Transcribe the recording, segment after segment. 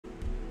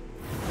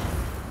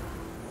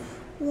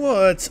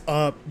What's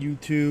up,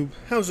 YouTube?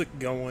 How's it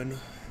going?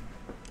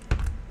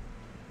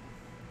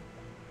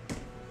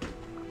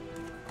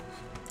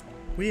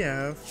 We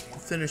have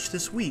finished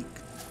this week.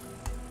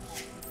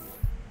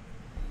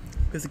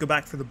 We have to go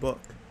back for the book.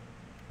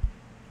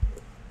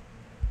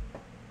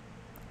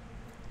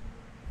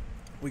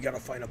 We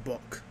gotta find a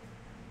book.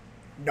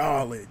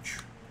 Knowledge.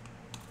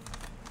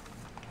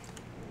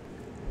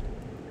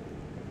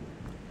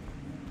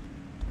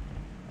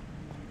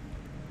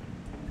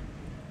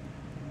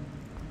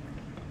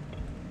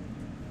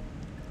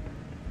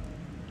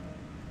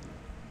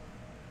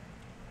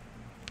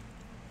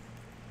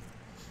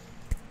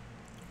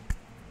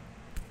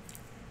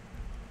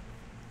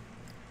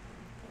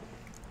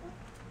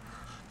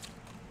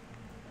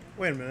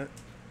 Wait a minute.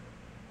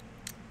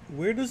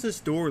 Where does this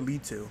door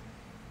lead to?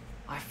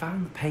 I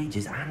found the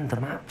pages and the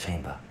map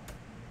chamber.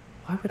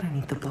 Why would I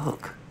need the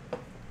book?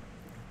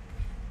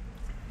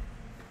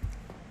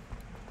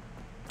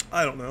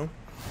 I don't know.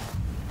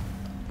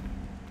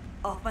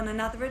 Off on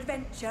another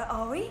adventure,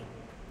 are we?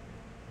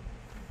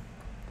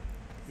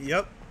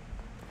 Yep.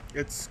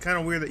 It's kind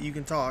of weird that you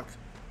can talk.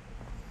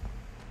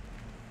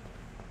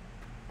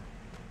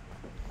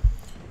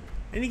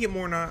 I need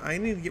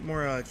to get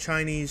more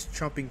Chinese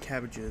chopping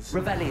cabbages.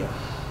 Revelio.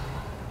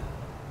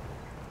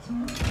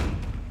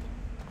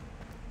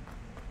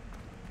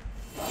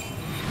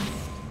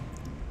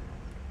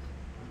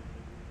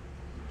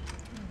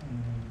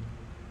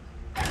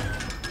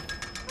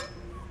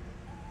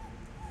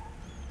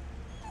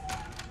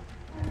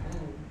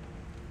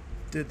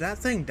 Did that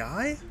thing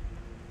die?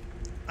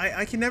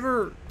 I can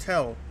never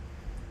tell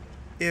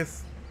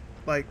if,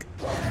 like,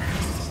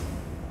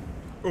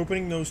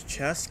 opening those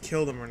chests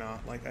killed them or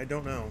not. Like, I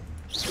don't know.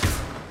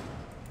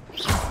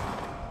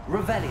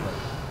 Revelio.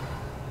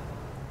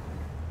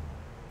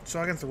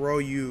 So I can throw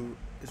you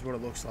is what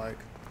it looks like.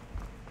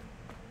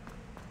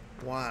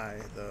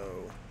 Why,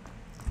 though?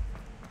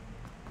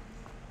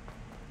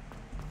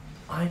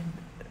 I'm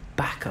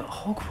back at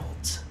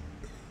Hogwarts.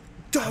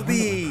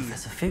 Dobby!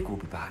 Professor Fig will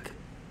be back.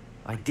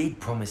 I did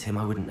promise him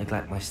I wouldn't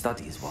neglect my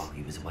studies while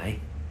he was away.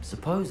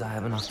 Suppose I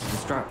have enough to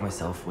distract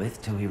myself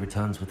with till he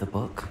returns with the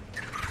book.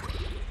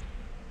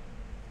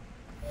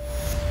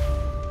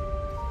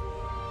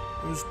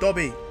 Who's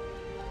Dobby?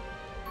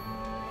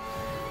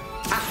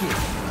 Accio.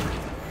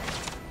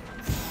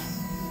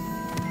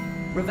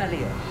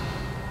 Revelio.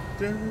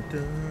 Dun,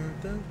 dun,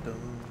 dun,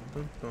 dun,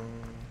 dun, dun.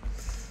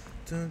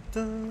 Dun,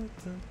 dun,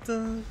 dun,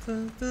 dun,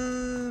 dun, dun,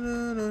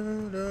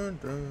 dun, dun,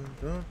 dun,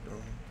 dun, dun,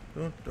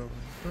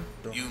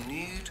 dun. You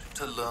need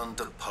to learn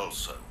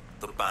Depulso,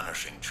 the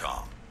banishing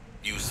charm,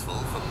 useful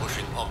for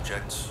pushing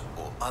objects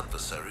or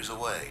adversaries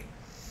away.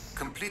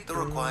 Complete the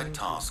required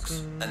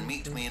tasks and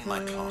meet me in my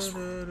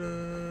classroom.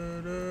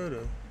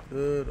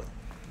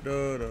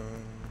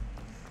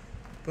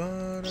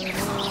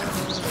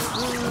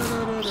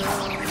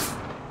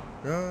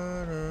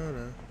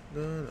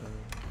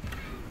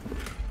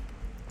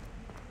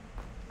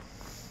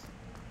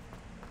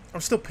 I'm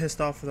still pissed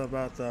off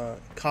about the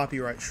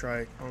copyright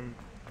strike on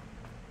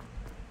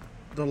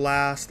the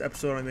last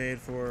episode I made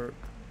for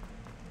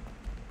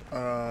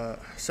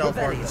South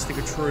Park: The Stick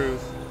of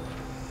Truth.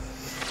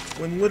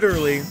 When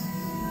literally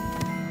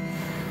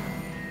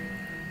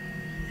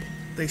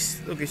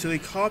they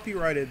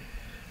copyrighted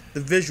the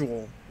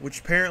visual,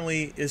 which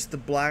apparently is the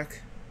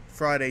Black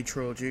Friday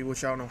trilogy,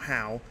 which I don't know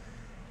how,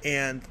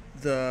 and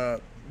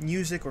the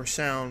music or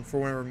sound for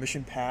whenever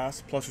Mission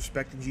Pass plus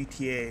Respect in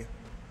GTA.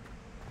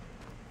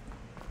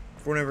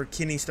 For whenever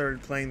Kenny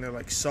started playing their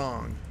like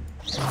song.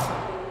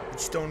 I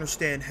just don't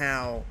understand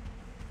how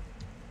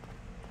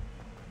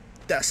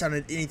that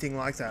sounded anything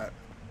like that.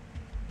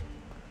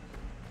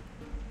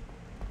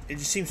 It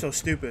just seems so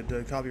stupid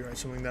to copyright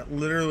something that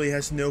literally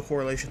has no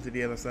correlation to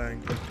the other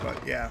thing.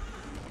 But yeah.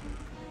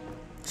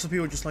 Some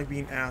people just like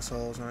being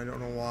assholes and I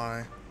don't know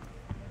why.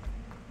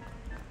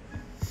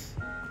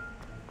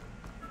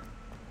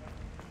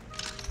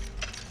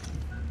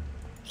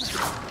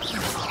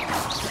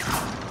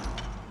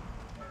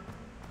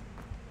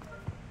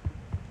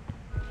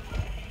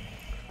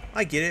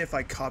 I get it if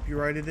I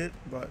copyrighted it,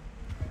 but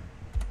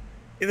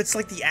if it's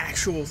like the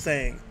actual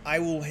thing, I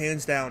will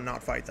hands down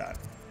not fight that.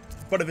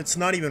 But if it's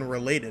not even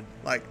related,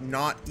 like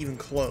not even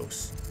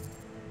close,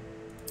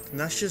 then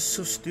that's just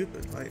so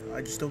stupid.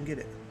 I just don't get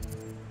it.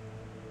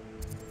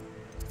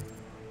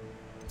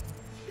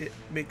 It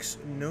makes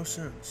no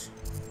sense.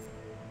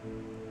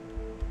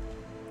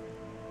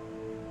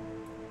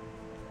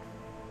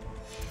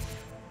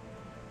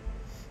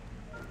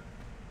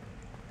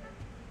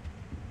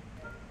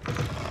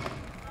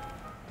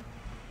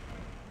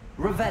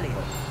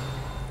 Revelio.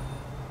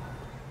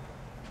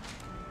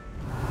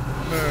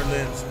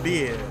 Merlin's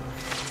beard.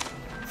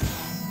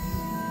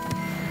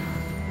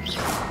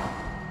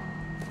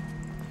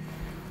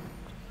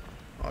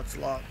 Oh, it's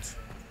locked.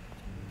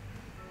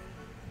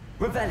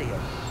 Revelio.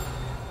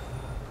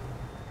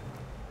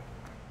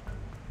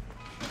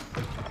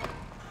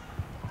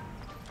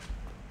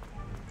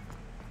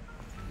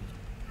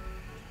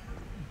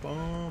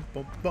 Bum,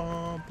 bum,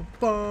 bum, bum,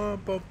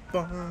 bum, bum,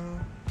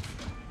 bum.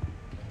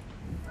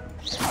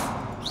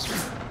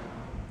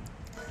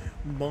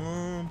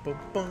 Bum, bum,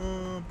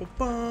 bum, bum,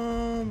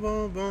 bum,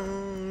 bum, bum.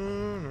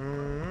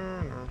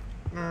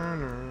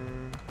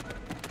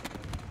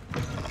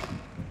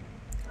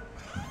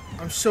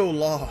 I'm so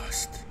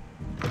lost.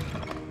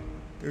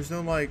 There's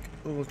no like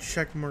little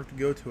check mark to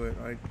go to it.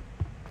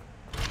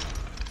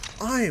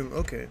 I am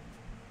okay.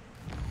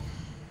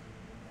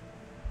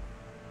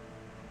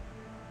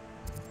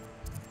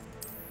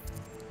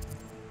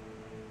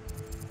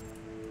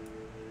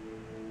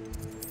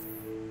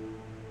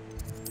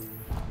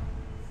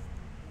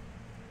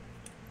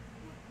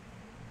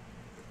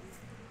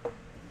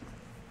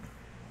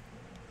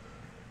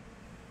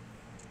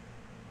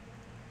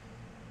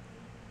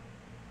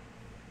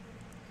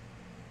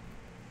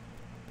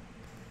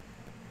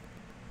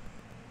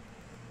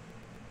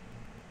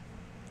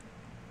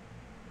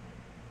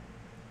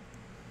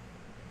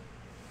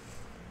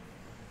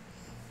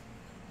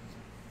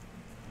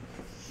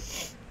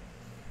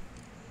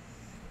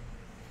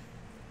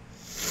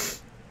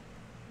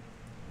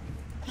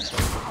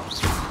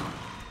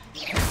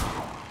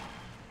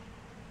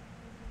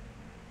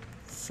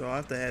 So I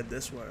have to head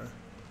this way.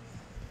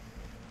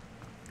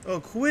 Oh,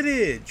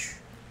 Quidditch!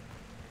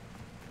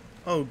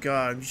 Oh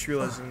god, I'm just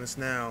realizing this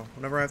now.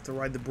 Whenever I have to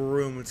ride the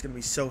broom, it's gonna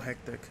be so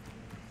hectic.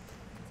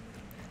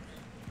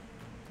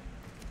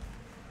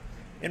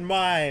 In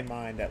my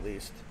mind, at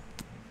least.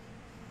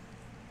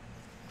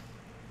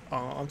 Oh,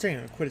 I'm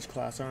taking a Quidditch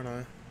class, aren't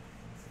I?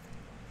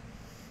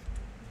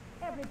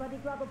 Everybody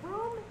grab a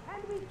broom,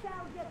 and we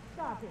shall get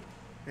started.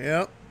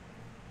 Yep.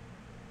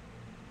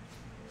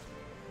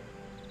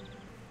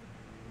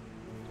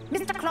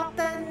 Mr.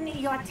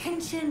 Clopton, your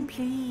attention,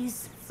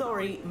 please.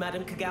 Sorry,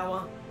 Madam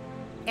Kagawa.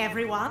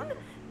 Everyone,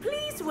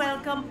 please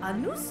welcome a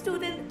new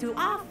student to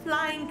our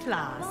flying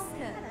class.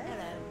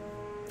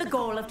 The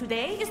goal of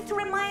today is to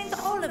remind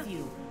all of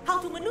you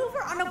how to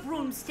maneuver on a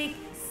broomstick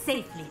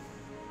safely,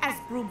 as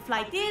broom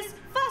flight is,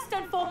 first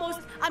and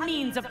foremost, a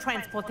means of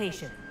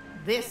transportation.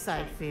 This,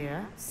 I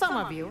fear, some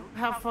of you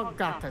have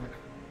forgotten.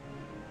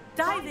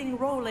 Diving,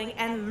 rolling,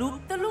 and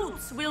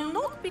loop-the-loops will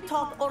not be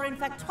taught or in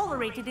fact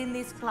tolerated in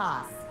this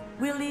class.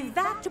 We'll leave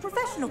that to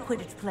professional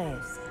Quidditch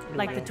players,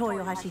 like the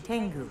Toyohashi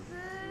Tengu.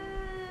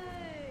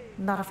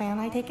 Not a fan,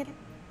 I take it?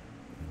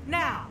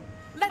 Now,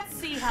 let's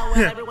see how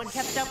well everyone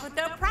kept up with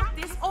their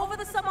practice over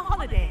the summer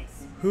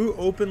holidays. Who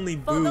openly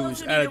For those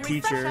boos who at need a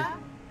teacher? refresher,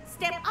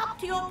 step up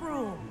to your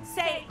broom,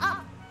 say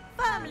up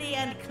firmly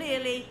and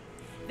clearly,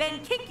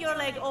 then kick your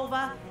leg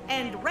over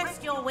and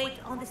rest your weight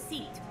on the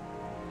seat.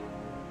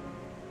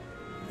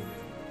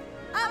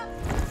 Up!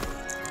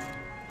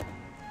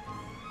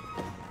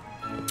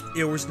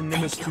 Yeah, where's the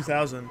Nimbus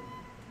 2000?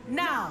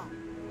 Now,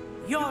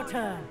 your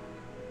turn.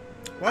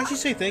 Why'd she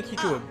say thank you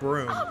to a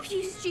broom? Up,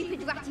 you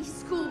stupid ratty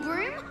school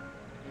broom!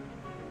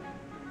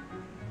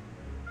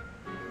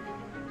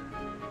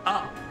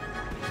 Up.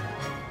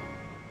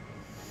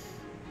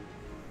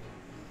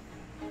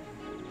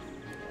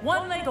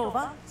 One leg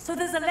over, so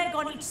there's a leg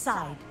on each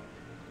side.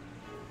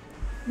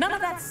 None of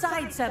that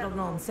side saddle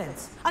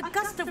nonsense. A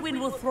gust of wind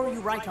will throw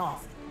you right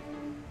off.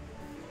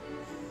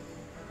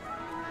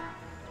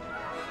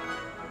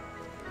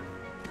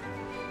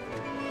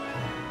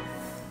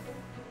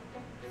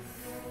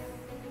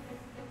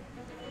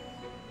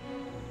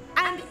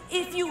 And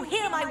if you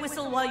hear my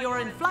whistle while you're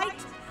in flight,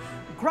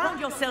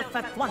 ground yourself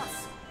at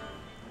once.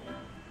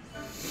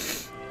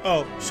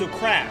 Oh, so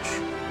crash.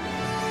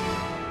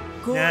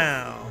 Good.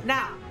 Now.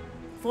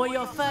 For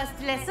your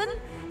first lesson,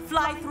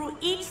 fly through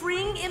each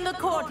ring in the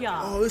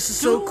courtyard. Oh, this is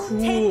so Do cool.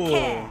 Take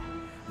care.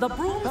 The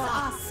brooms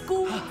are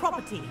school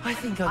property. I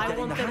think I'm getting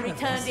want the them hang of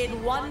returned this.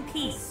 in one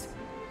piece.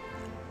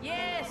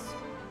 Yes.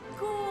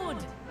 Good.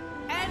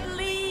 And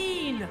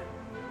lean.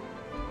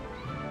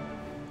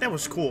 That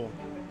was cool.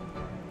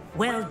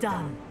 Well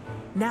done.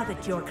 Now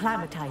that you're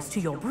acclimatized to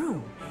your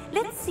broom,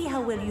 let's see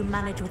how well you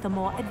manage with a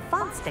more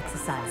advanced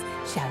exercise,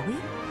 shall we?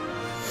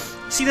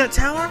 See that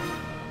tower?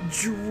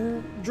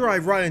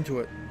 Drive right into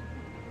it.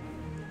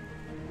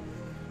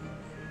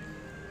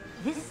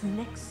 This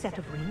next set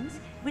of rings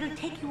will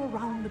take you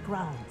around the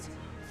grounds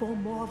for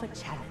more of a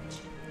challenge.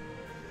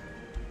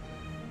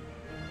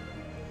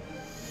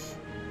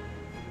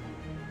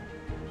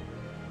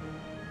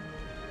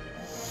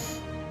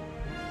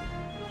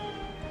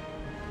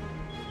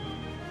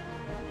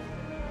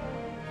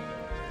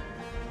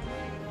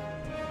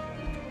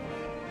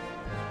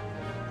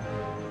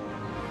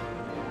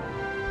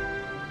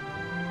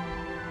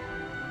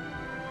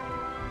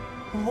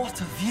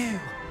 What a view!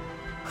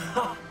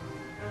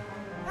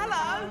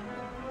 Hello.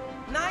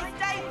 Nice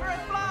day for a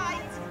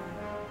flight.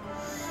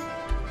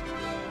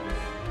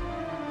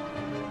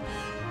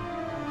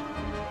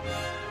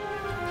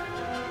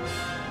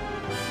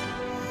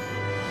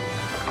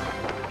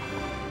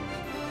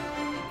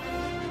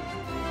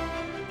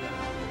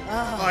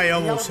 I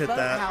almost hit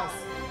that. Boathouse.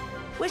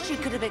 Wish you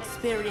could have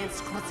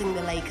experienced crossing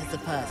the lake as the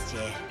first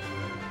year.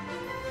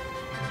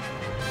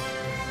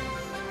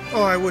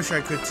 Oh, I wish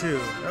I could too.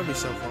 That'd be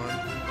so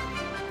fun.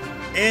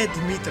 And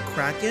to meet the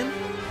Kraken?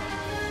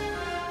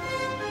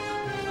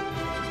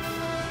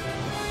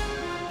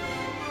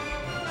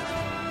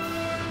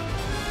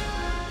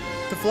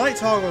 flight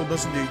toggle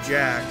doesn't do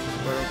jack,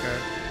 but okay.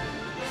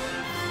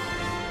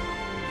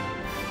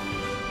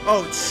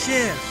 Oh, it's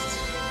shift.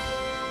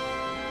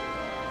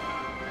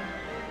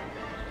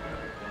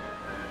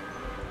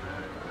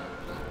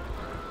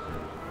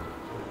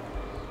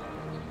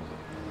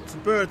 It's a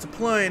bird, it's a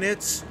plane,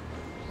 it's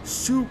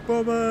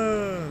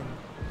Superman.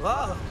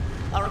 Whoa,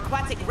 our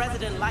aquatic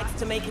resident likes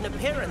to make an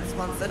appearance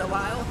once in a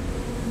while.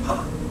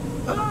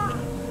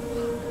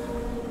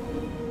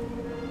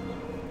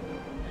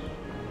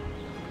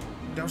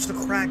 That was the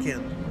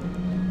Kraken.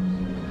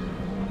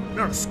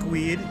 Not a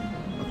squid,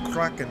 a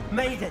Kraken.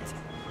 Made it!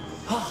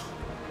 Oh,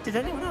 did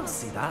anyone else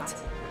see that?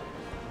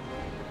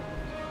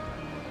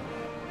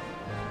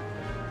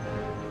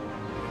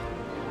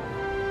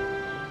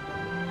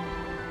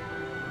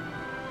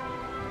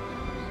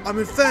 I'm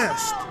in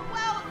fast. Oh,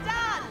 well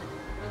done!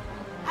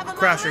 Have a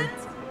Crashing.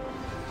 moment?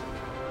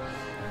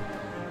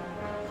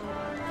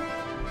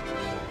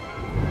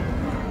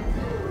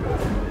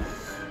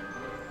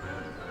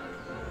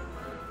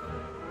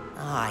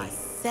 I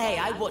say,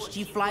 I watched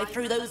you fly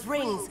through those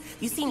rings.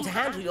 You seem to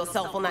handle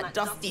yourself on that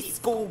dusty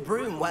school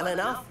broom well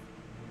enough.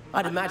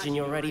 I'd imagine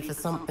you're ready for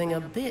something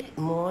a bit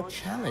more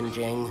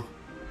challenging.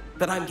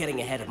 But I'm getting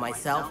ahead of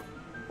myself.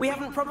 We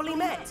haven't properly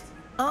met.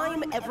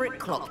 I'm Everett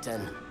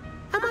Clopton.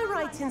 Am I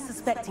right in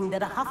suspecting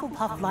that a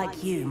Hufflepuff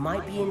like you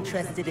might be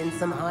interested in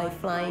some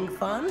high-flying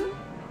fun?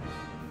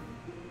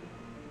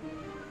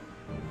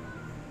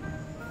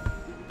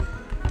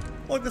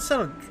 Like the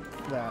sound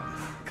of that.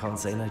 Can't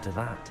say no to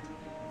that.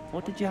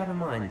 What did you have in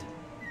mind?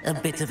 A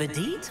bit of a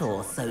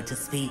detour, so to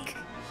speak.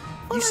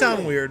 You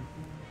sound weird.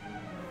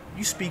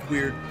 You speak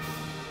weird.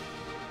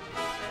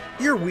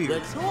 You're The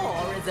weird.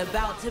 tour is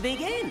about to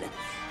begin.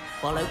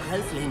 Follow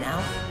closely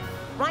now.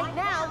 Right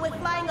now, we're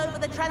flying over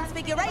the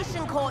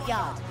Transfiguration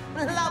Courtyard.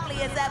 Lovely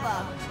as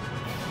ever.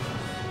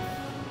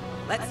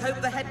 Let's hope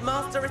the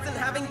headmaster isn't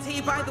having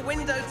tea by the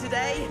window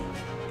today.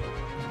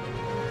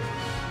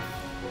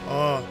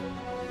 Oh.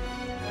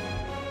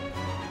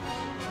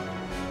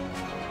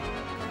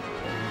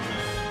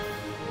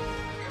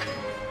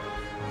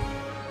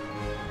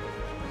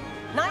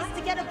 Nice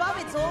to get above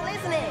it all,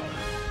 isn't it?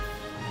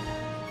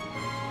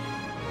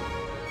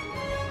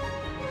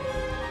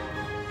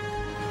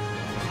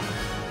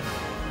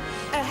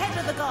 Ahead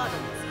of the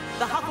gardens,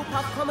 the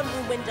Hufflepuff common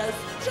room windows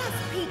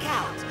just peek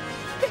out.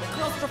 Bit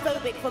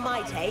claustrophobic for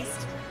my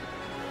taste.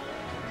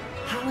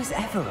 How is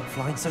Everett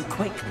flying so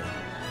quickly?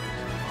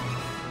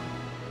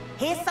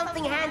 Here's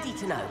something handy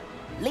to know.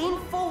 Lean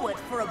forward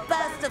for a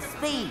burst of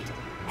speed.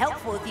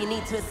 Helpful if you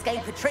need to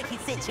escape a tricky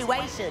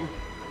situation.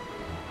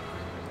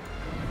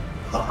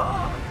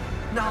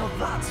 Now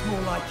that's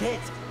more like it.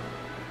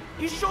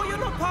 You sure you're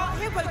not part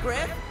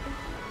hippogriff?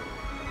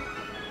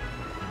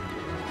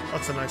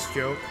 That's a nice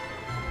joke.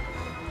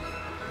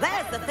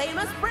 There's the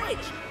famous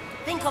bridge.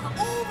 Think of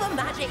all the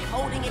magic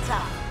holding it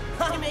up.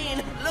 I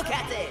mean, look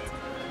at it.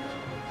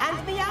 And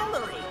the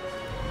owlery.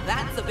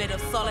 That's a bit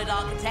of solid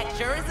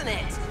architecture, isn't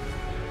it?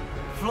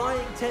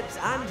 Flying tips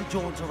and a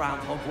jaunt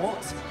around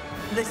Hogwarts.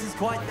 This is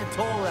quite the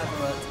tour,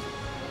 Everett.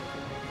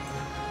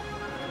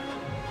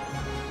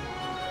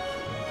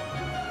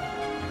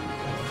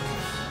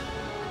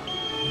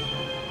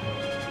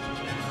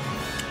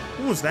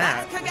 What was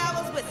that? That's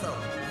Kagawa's whistle.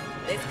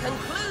 This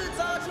concludes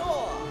our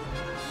tour.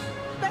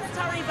 Best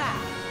hurry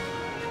back.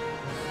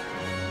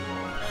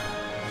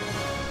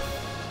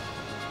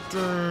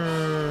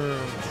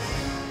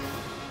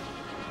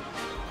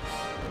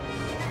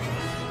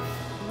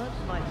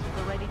 Looks like she's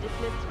already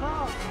dismissed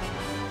class.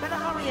 Better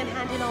hurry and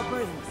hand in our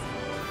brooms.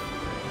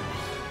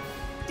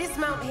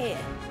 Dismount here.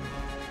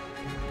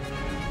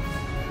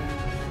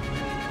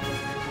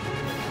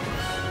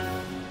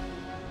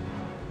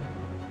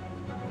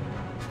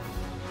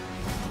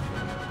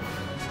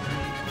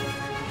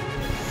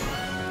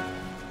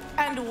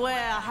 And where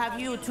have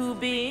you two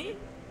been?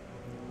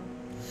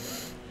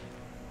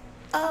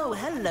 Oh,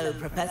 hello,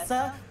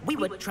 Professor. We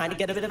were trying to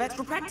get a bit of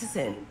extra practice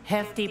in.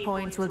 Hefty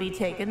points will be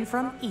taken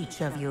from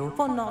each of you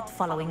for not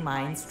following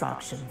my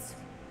instructions.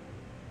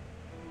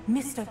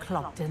 Mr.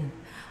 Clopton,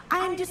 I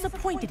am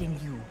disappointed in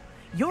you.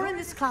 You're in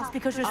this class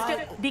because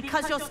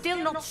you're still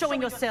not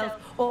showing yourself,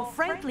 or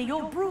frankly,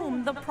 your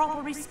broom the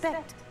proper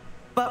respect.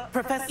 But,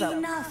 Professor...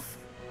 Enough.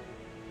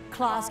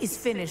 Class is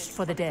finished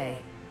for the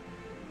day.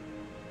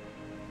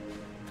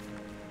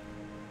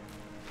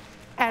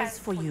 As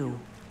for you,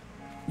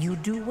 you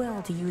do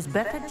well to use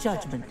better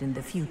judgment in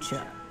the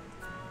future.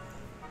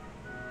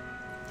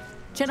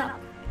 Chin up.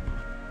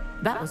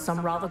 That was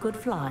some rather good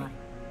flying.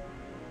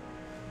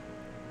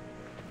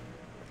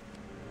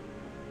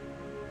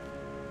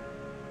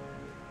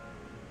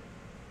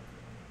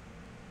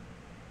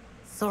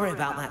 Sorry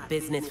about that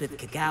business with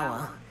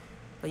Kagawa,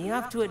 but you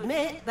have to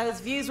admit,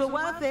 those views were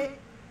worth it.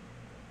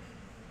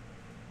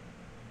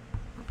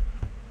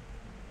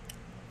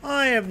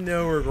 I have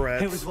no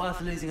regrets. It was worth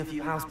losing a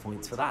few house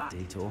points for that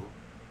detour.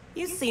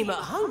 You seem at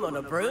home on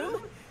a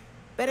broom.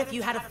 Bet if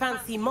you had a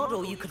fancy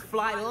model, you could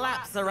fly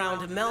laps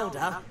around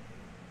Imelda.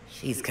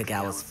 She's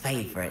Kagawa's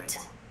favorite.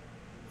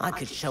 I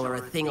could show her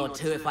a thing or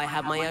two if I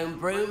had my own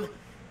broom.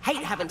 Hate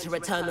having to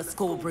return the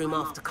school broom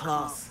after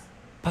class.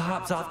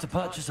 Perhaps I have to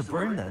purchase a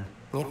broom then?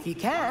 If you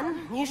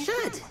can, you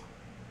should.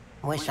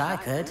 Wish I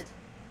could.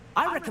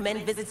 I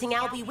recommend visiting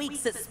Albie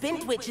Weeks at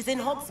Spintwitches in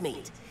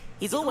Hogsmeade.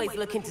 He's always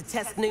looking to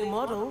test new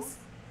models.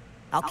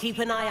 I'll keep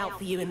an eye out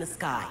for you in the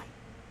sky.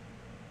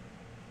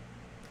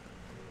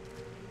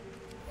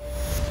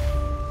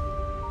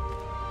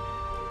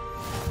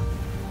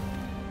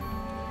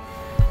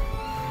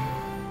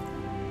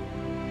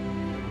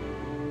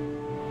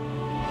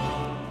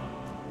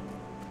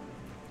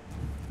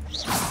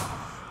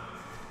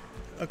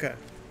 Okay,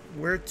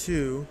 where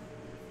to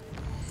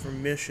for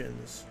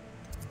missions?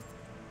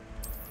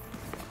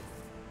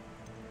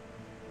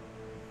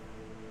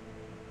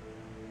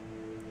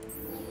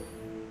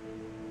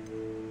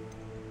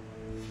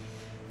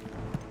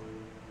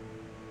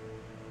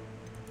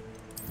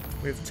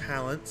 We have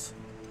talents,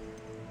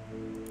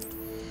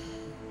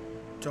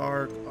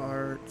 dark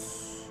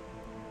arts,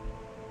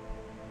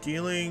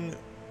 dealing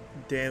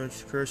damage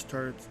to cursed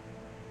targets.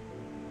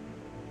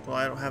 Well,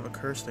 I don't have a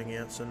curse thing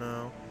yet, so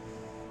no.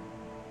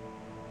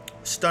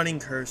 Stunning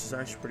curse is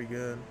actually pretty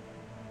good.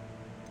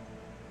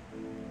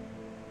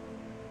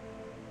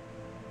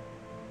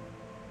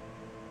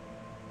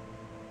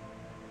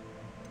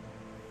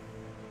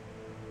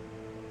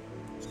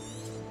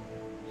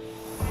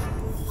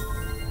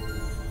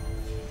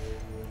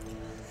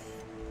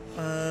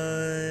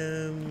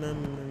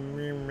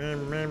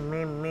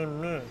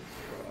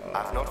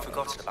 I've not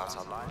forgotten about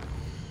our line.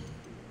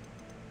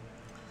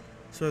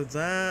 So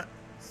that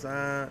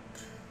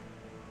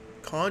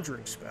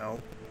conjuring spell.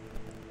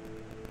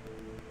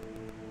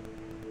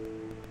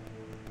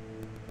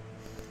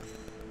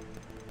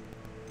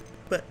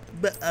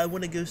 But I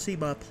want to go see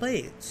my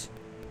plants.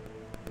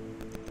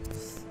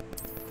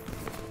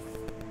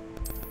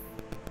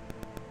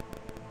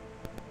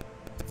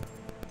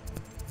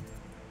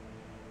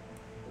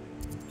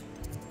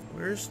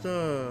 Where's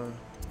the...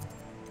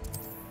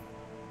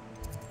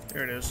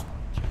 There it is.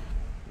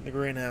 The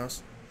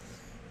greenhouse.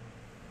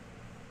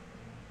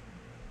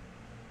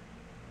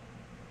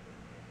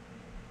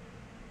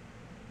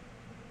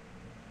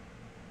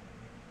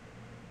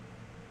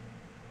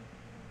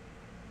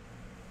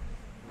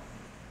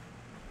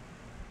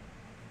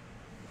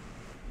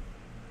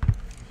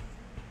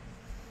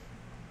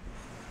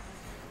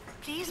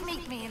 Please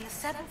meet me in the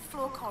 7th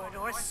floor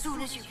corridor as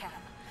soon as you can.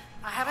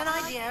 I have an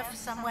idea for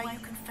somewhere you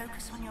can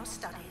focus on your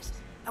studies,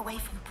 away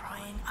from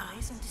prying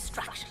eyes and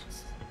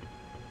distractions.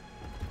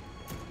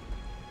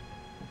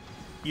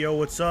 Yo,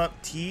 what's up,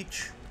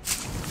 Teach?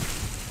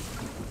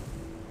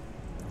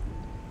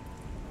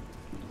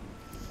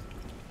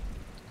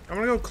 I'm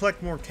gonna go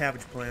collect more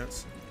cabbage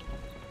plants.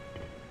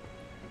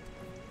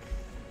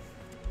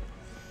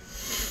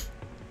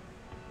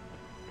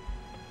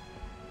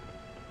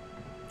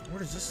 Where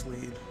does this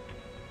lead?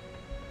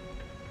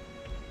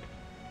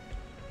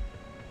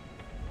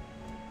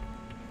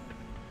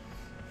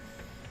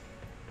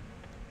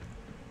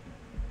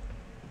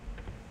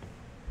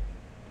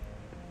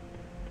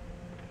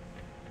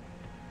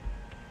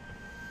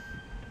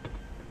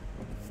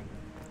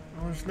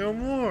 Oh, there's no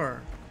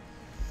more.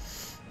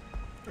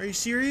 Are you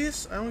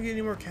serious? I don't get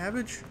any more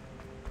cabbage?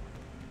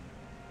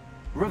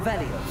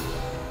 Revelio.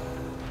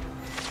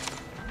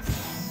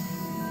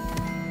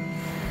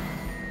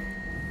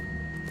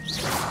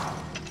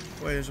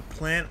 Wait, there's a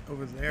plant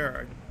over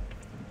there.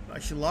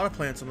 Actually, a lot of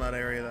plants in that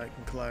area that I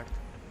can collect.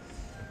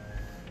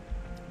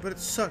 But it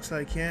sucks that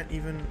I can't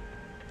even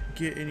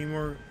get any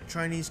more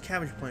Chinese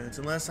cabbage plants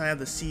unless I have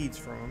the seeds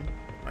from them.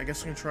 I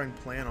guess I can try and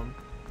plant them.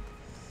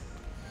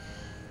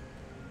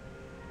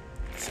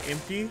 It's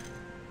empty.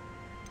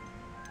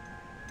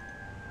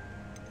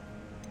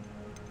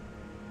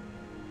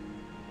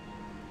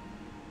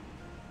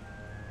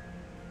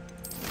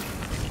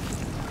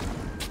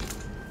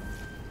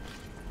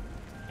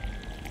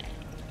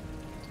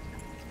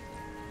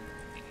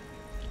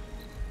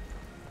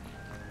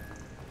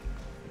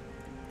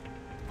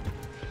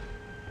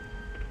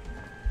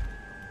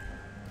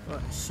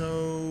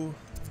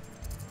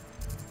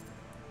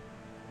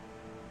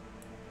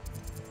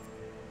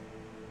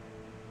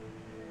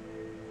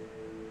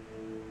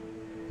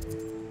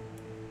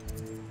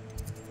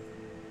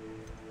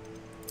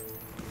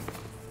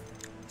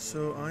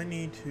 So I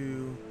need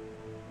to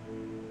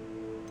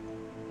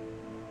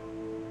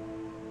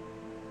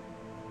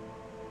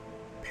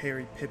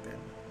parry Pippin.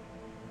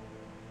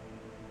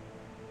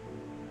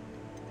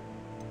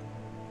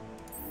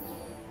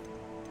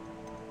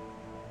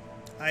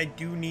 I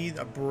do need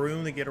a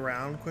broom to get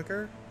around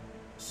quicker,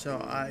 so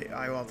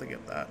I will have to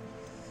get that.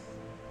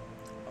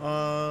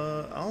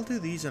 I'll do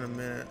these in a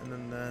minute, and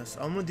then this.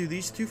 I'm gonna do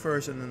these two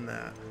first, and then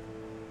that.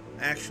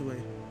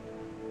 Actually,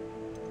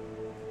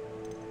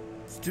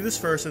 let's do this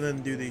first, and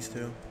then do these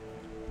two.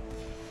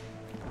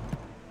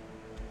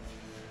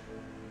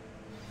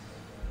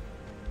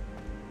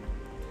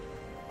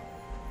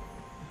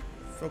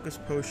 Focus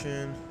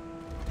potion.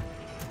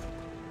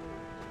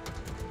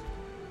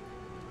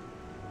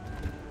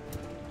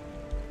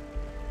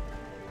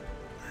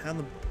 have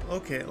the...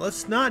 Okay,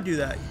 let's not do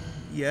that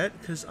yet,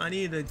 because I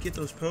need to get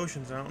those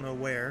potions. I don't know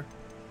where.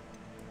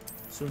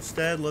 So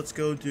instead, let's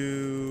go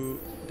do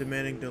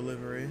demanding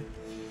delivery.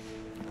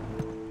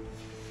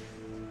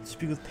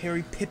 Speak with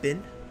Perry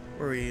Pippin,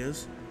 where he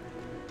is.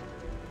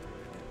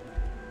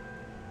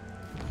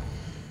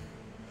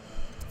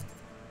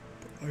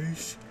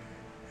 Ice.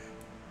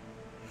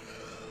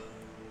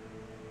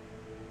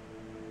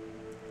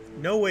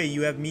 No way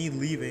you have me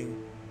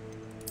leaving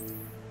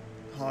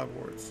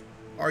Hogwarts.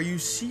 Are you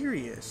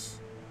serious?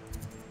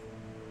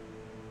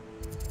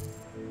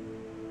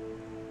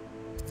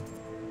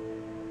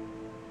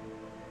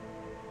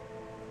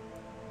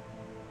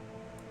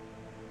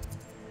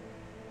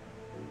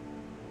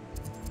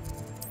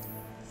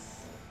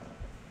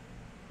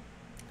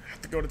 I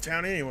have to go to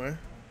town anyway.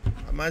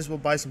 I might as well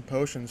buy some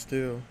potions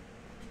too.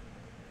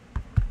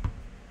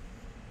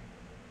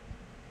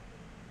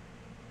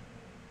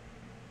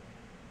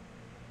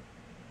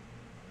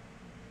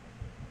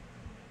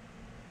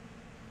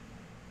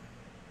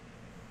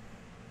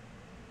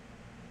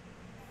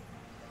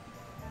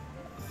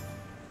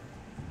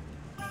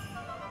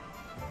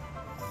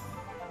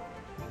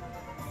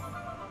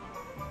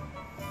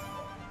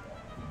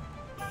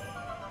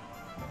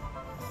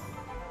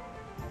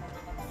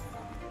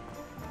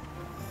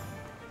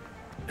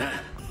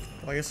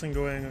 I guess I can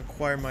go ahead and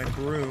acquire my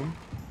broom.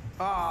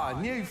 Ah,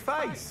 new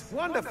face.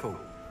 Wonderful.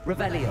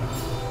 Revelio.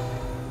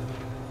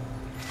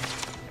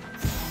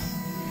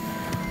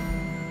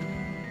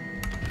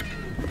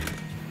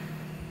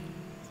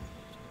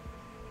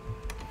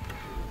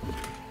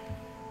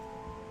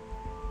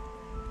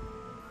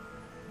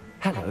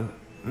 Hello,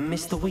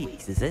 Mr.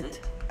 Weeks, is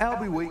it?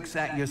 Albie Weeks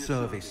at your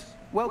service.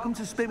 Welcome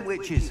to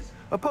Spintwitches.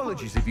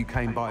 Apologies if you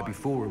came by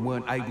before and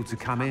weren't able to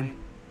come in.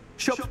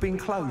 Shop's been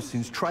closed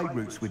since trade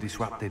routes were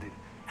disrupted.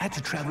 Had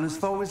to travel as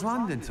far as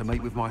London to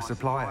meet with my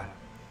supplier.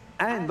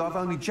 And I've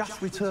only just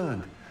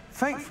returned,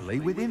 thankfully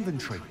with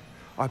inventory.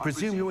 I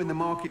presume you're in the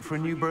market for a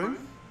new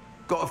broom?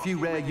 Got a few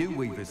rare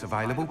yew-weavers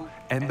available.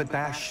 Ember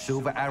Dash,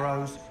 Silver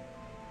Arrows,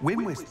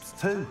 Wind Wisps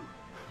too.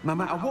 No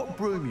matter what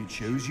broom you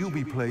choose, you'll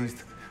be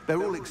pleased.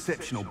 They're all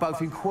exceptional,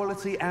 both in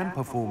quality and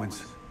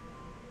performance.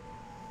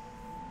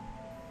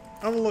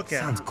 Have a look at it.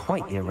 Sounds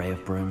quite the array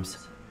of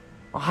brooms.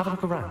 I'll have a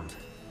look around.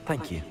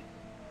 Thank you.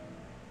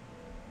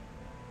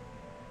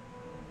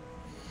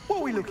 What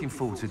are we looking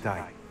for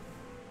today?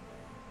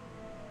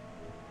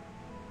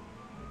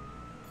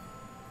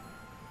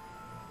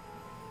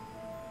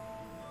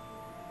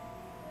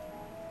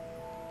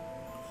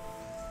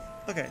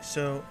 Okay,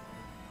 so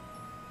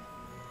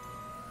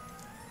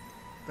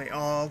they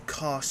all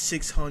cost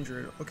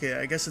 600. Okay,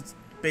 I guess it's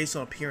based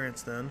on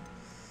appearance then.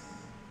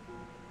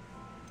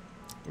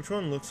 Which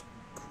one looks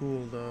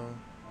cool though?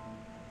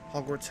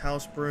 Hogwarts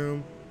House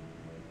Broom.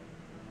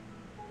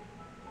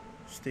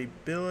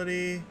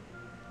 Stability.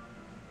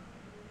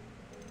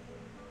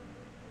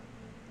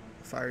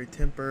 Fiery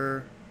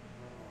Temper.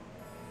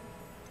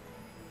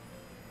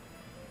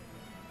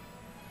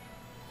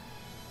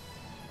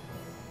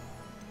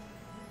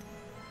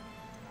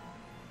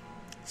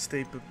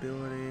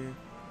 Stability.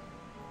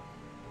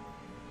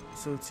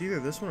 So it's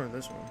either this one or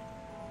this one.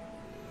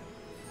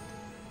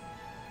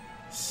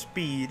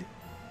 Speed.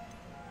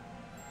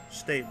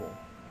 Stable.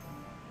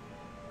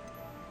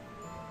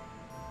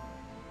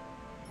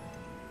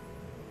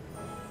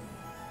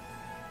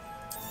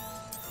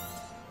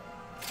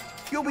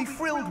 You'll be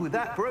thrilled with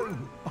that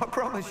broom, I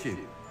promise you.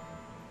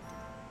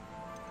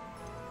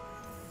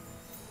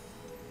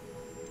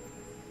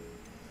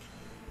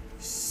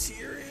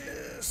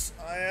 Serious?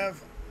 I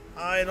have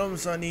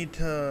items I need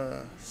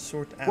to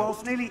sort out.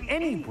 Whilst nearly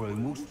any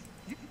broom will...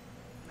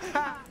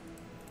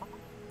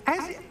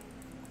 Has it...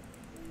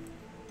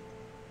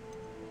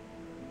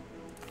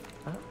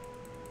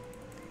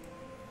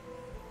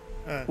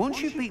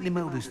 Once you've beaten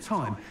Imelda's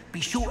time,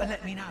 be sure to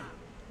let me know.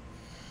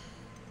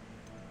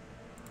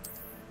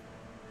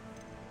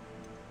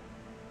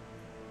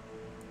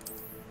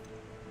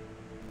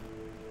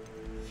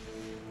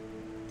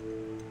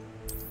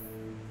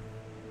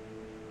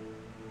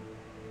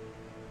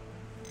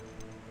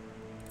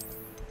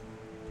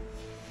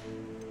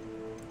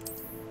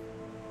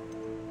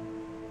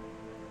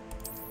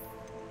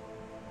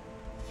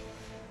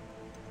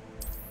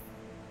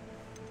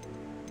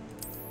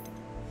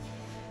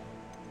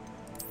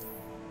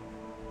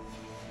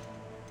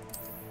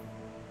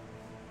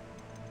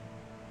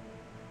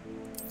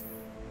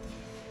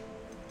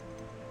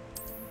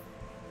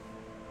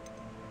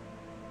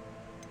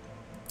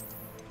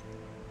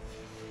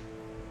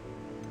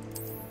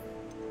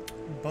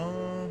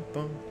 Bum,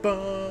 bum,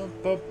 bum,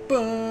 bum,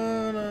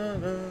 bum, da,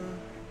 da.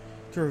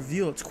 To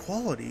reveal its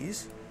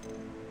qualities.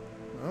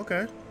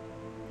 Okay.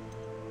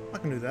 I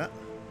can do that.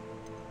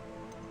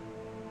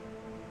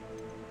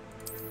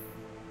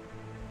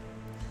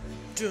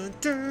 Dun,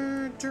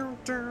 dun, dun,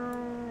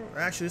 dun.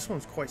 Actually, this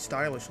one's quite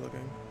stylish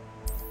looking.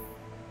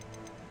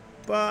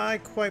 But I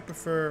quite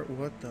prefer...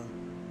 What the...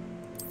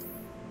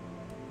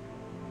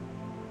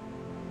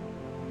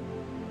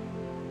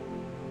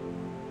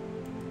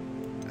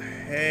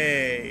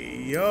 Hey.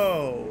 Hey,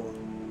 yo.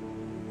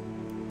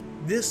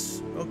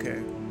 This,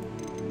 okay.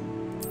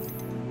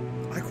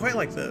 I quite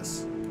like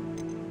this.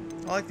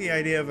 I like the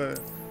idea of a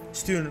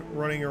student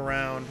running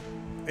around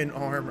in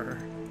armor.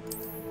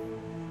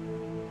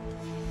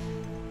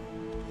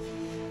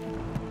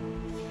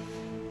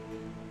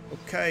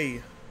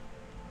 Okay.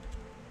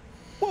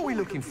 What are we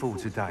looking for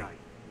today?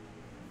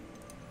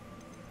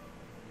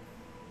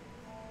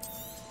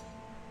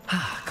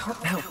 I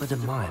can't help but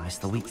admire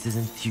Mr. Weeks'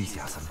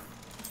 enthusiasm.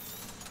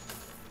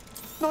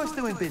 Nice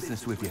doing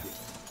business with you.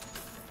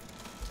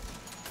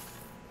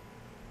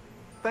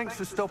 Thanks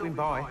for stopping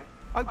by.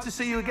 Hope to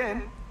see you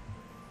again.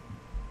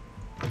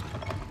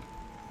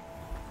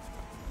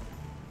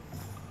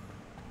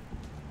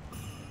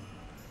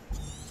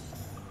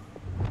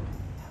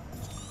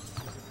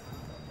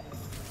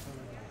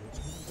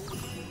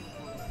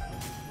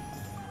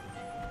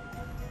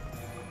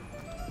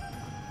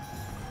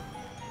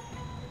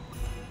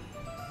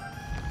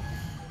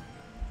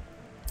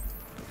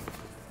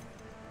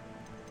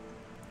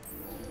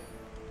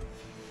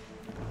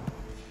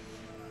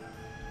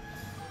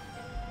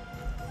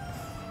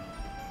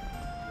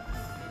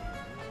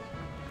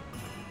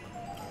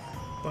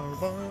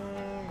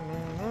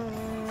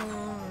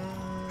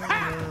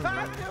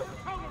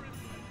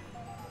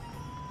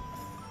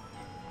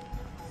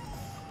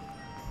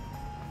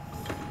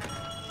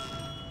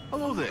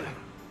 Hello there.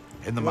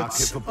 In the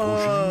market for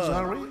potions,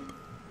 are we?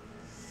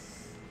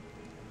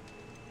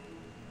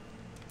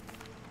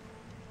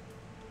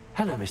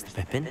 Hello, Mr.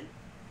 Pippin.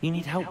 You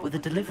need help with a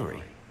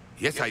delivery?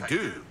 Yes, I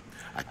do.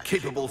 A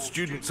capable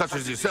student such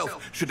as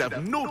yourself should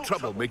have no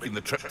trouble making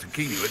the trip to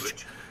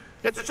Cambridge.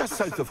 It's just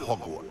south of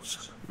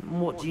Hogwarts.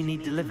 What do you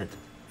need delivered?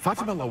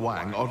 Fatima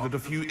Lawang ordered a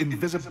few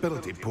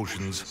invisibility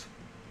potions.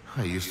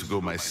 I used to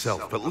go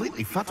myself, but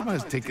lately Fatima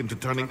has taken to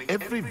turning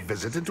every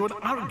visit into an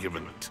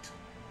argument.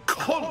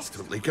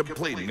 Constantly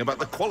complaining about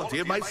the quality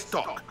of my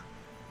stock.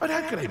 But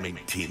how can I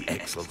maintain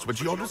excellence when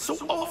she orders so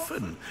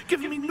often,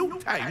 giving me no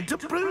time to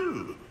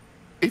brew?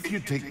 If you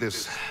take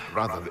this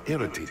rather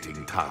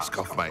irritating task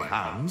off my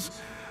hands,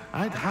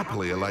 I'd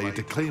happily allow you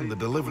to claim the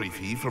delivery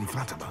fee from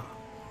Fatima.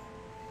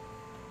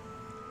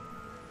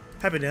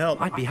 Happy to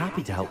help. I'd be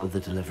happy to help with the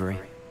delivery.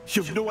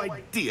 You've no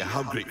idea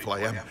how grateful I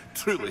am,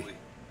 truly.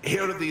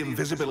 Here are the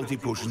invisibility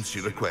potions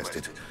she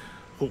requested.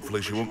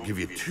 Hopefully she won't give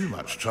you too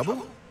much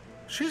trouble.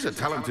 She's a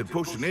talented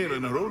potioneer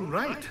in her own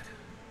right.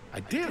 I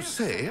dare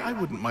say I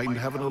wouldn't mind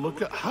having a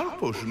look at her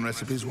potion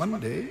recipes one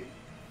day.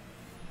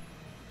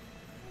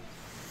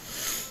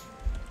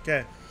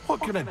 Okay.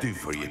 What can I do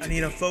for you today? I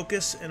need a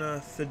focus and a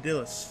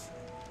fidelis.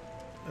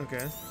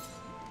 Okay.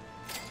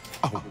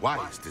 A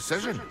wise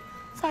decision.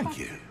 Thank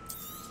you.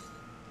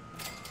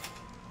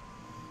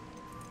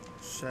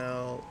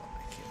 Sell.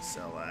 I can't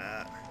sell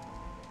that.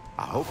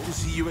 I hope to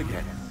see you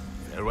again.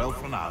 Farewell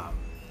for now.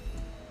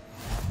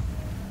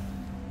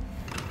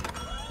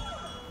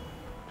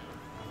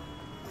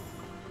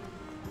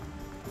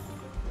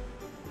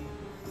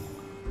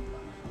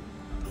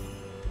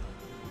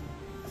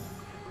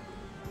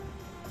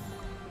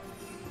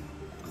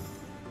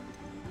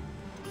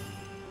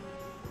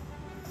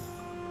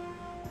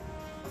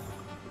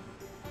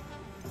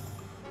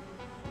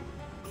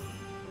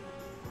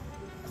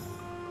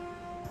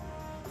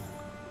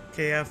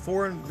 Okay, I have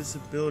 4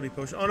 invisibility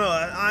potions. Oh no,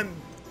 I'm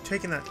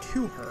taking that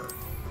to her.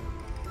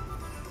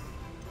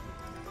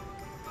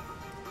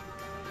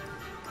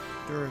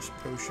 Durus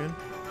potion.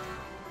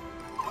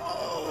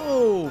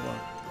 Oh!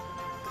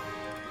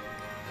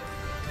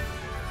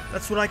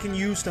 That's what I can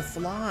use to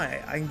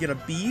fly. I can get a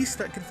beast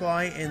that can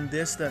fly and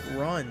this that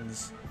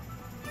runs.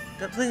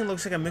 That thing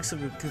looks like a mix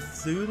of a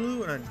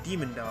Cthulhu and a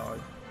demon dog.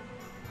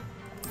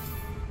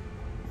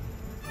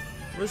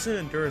 What does an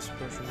Endurance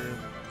potion do?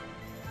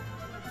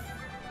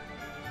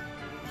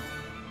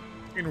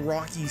 In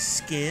rocky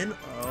skin?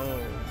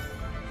 Oh.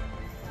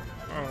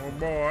 Oh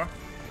boy.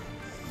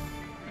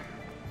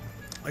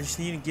 I just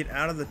need to get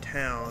out of the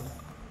town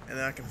and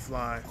then I can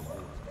fly.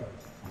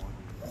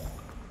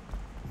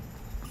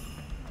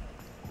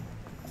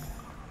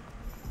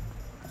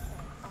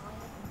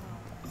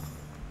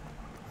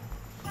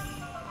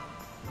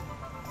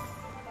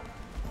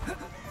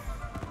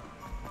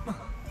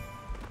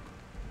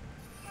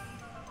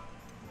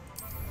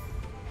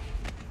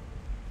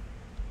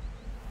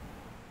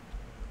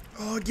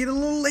 Oh, get a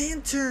little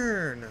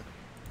lantern.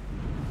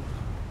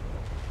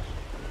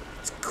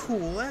 It's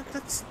cool.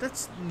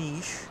 That's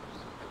niche.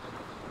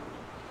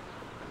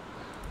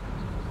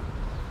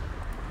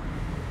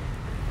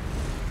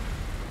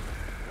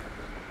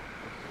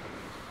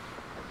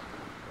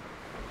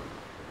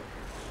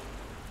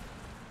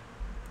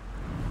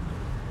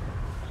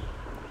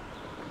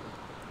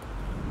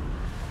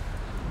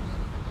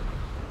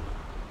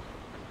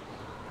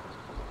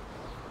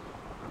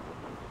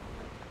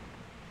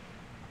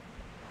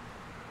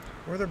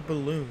 Where are there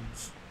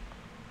balloons?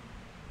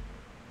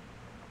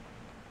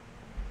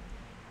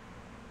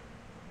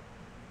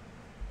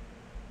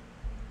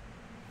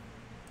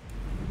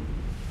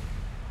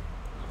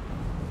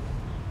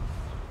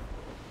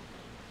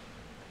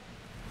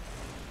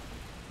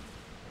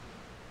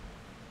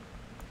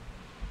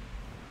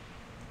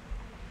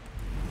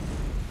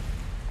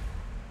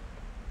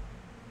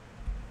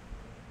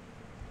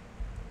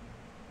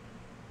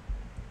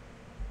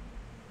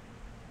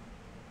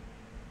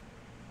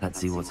 Let's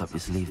see what's up your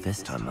sleeve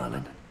this time,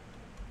 Merlin.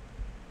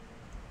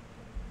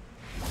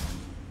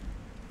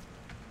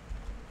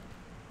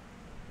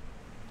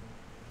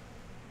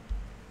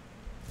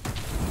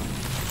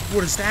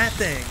 What is that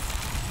thing?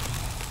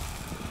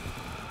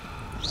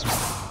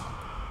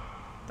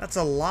 That's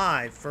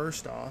alive,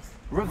 first off.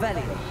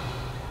 Revelio.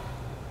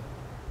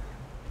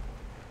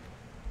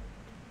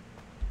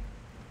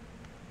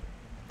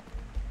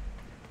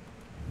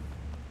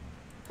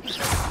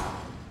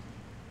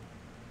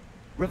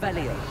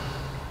 Revelio.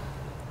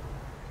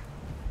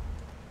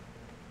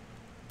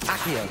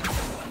 Accio.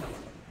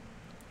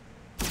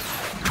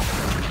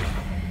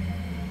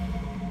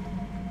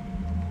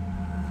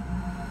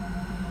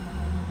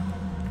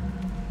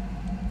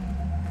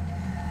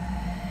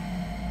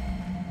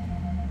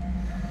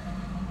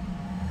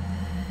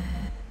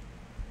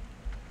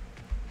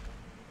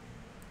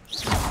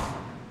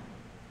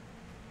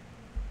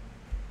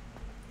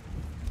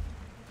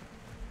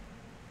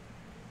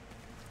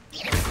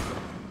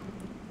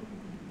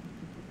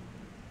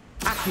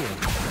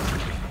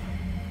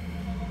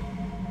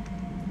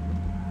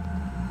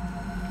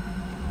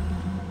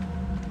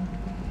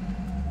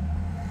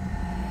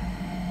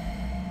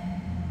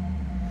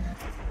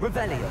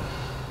 Revelio.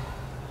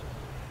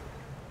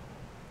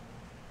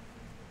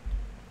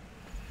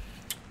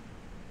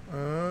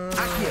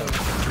 Accio.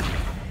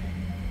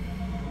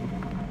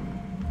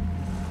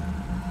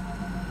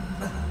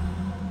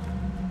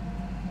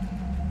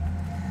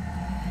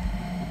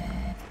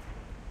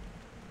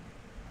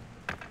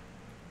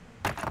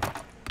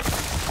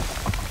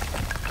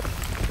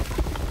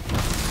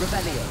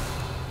 Revelio.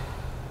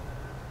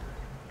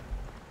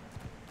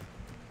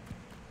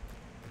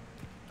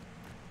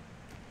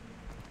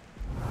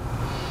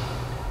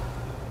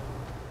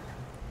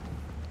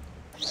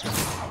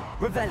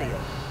 Revelio.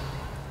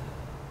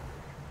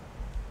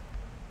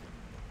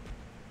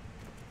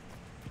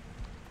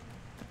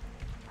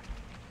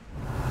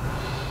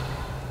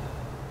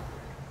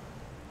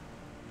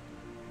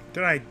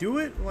 Did I do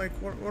it? Like,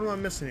 what am I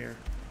missing here?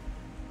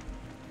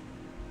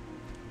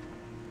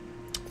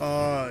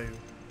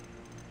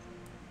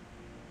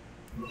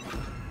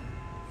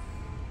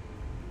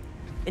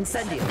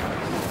 Incendio.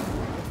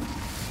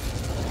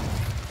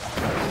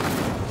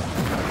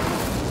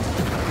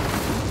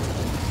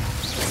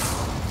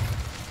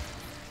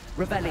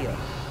 Revelio.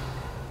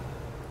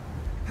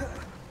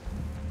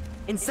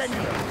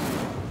 Incendio.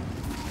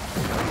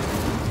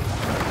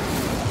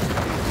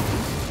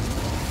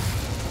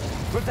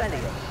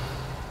 Revelio.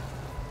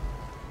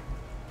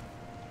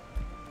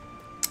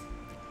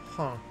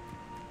 Huh.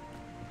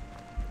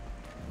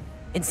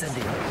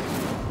 Incendio.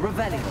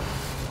 Revelio.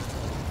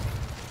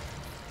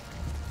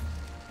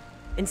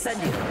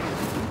 Incendio.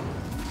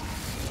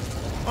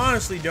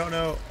 Honestly, don't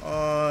know.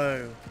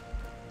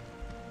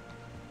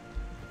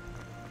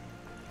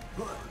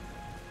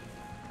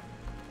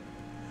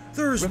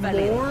 There's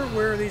Revelio. more?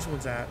 Where are these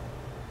ones at?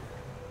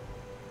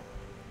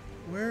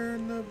 Where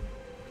in the...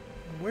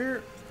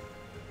 Where?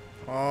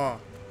 Ah.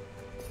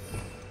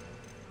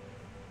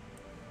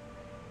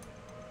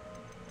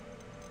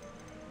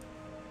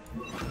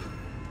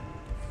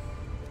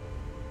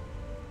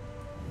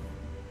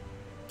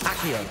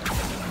 Accio.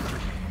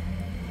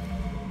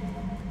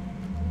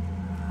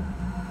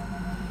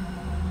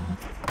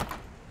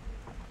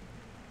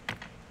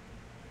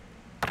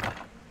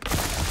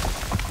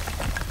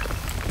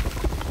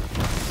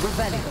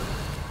 Revelio.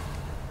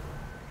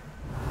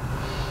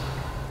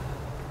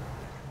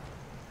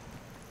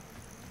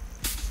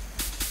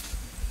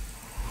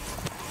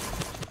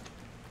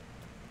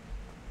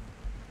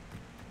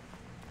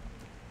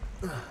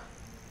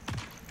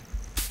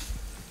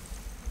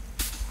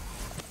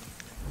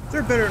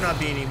 There better not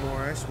be any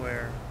more, I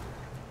swear.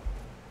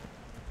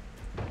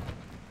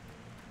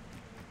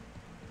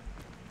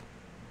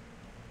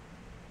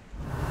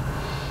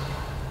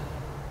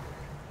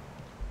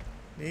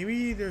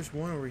 Maybe there's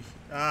one over here.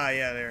 Ah,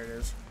 yeah, there it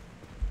is.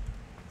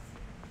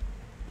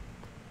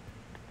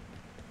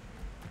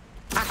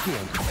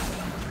 Accio.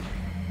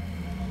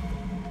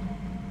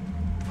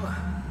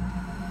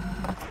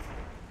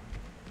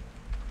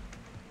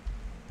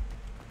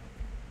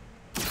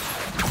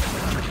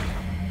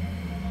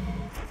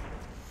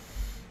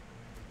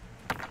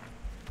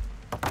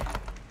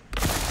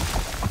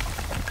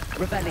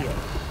 Revelio.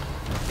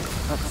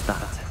 What's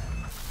that?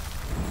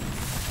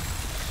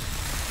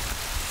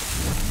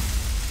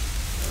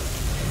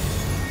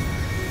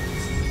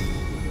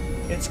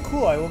 It's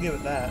cool, I will give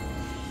it that.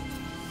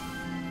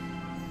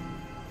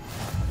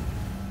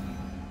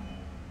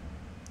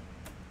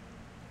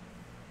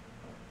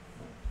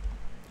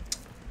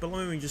 But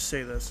let me just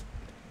say this.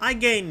 I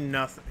gained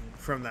nothing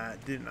from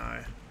that, didn't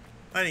I?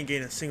 I didn't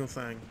gain a single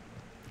thing.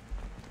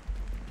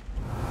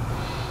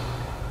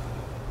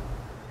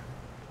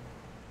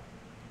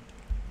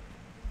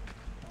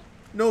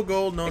 No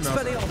gold, no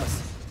nothing.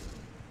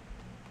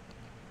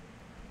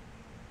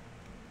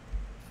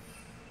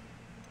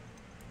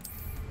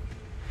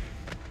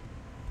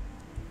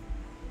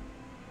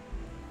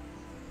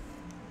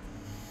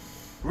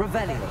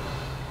 Revelio.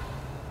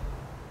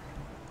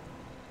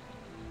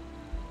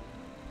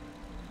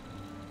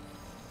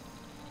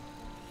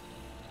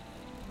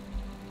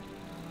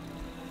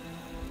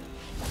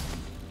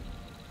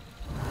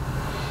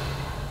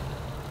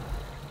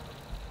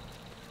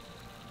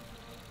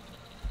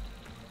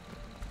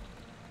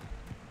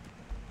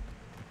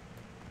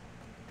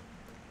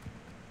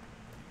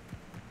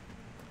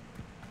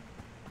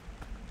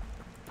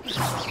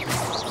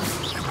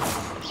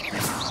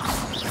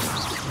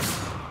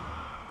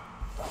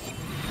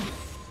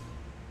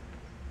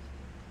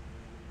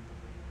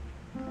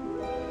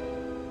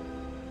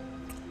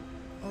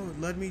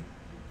 led me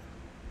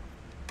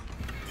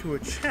to a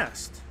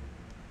chest.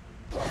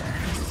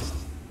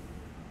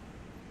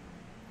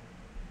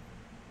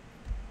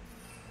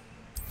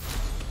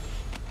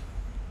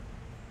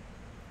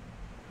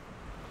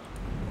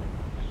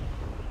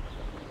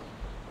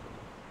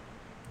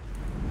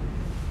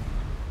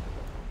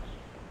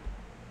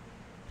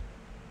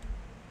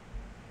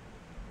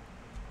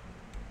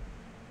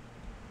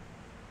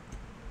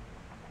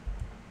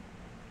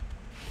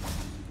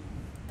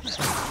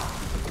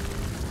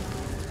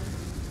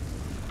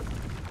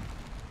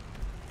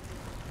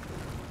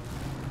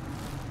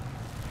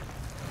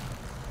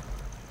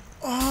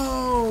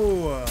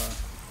 Oh!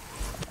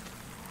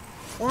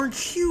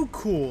 Aren't you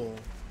cool?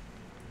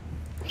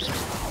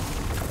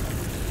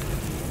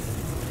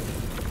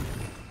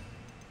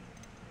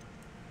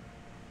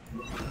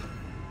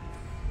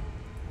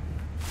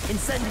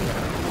 Incendio!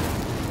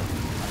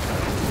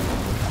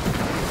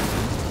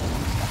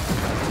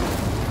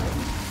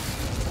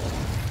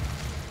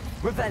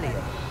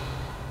 Revelio!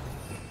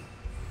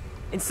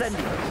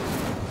 Incendio!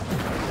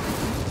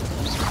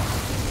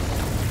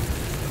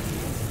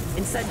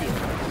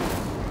 Incendio!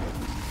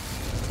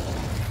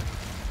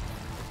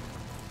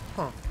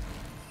 Huh.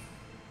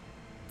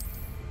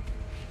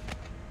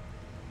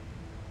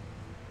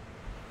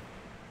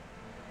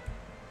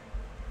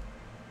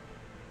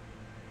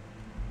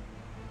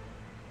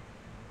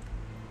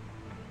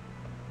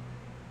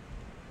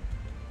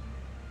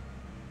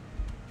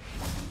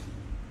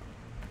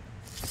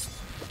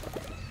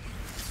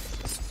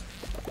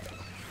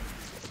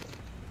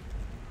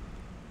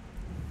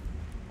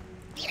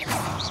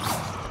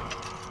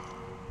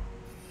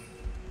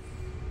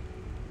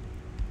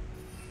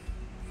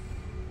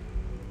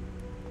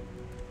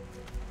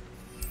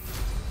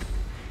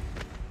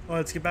 Well,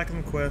 let's get back on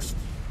the quest.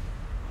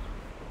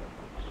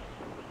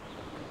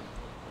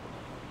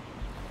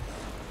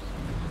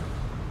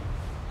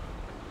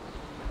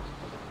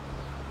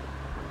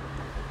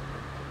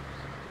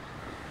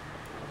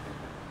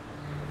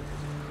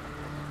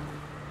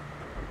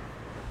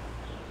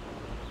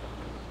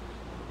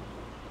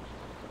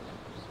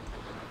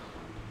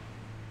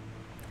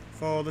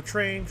 Follow the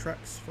train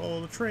tracks,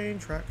 follow the train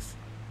tracks.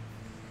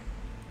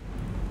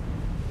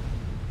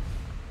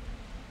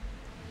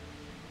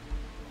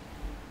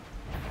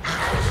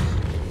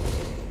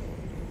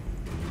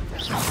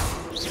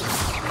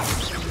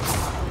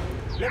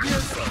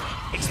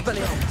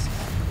 Expelliarmus!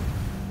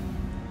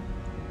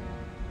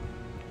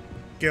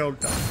 Guild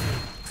done.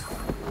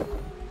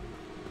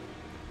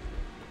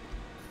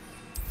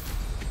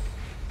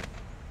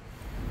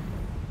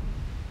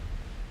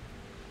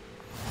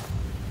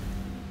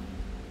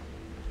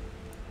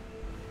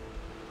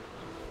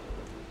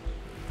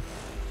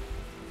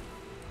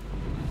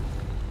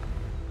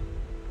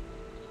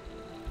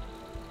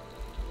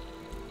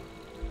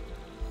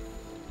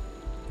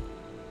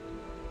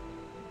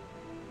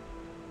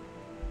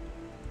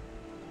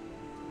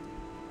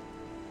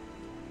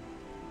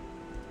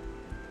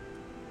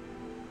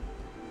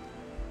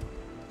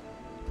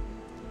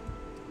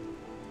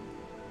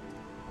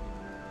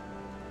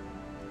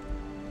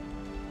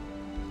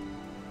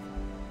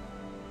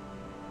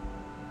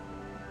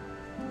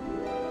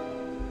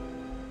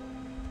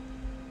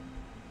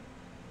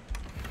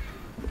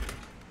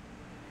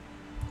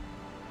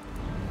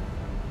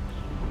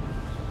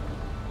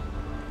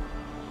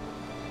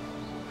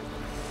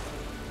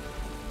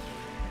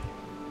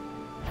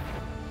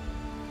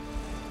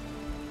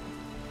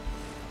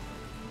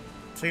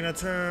 Taking a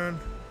turn.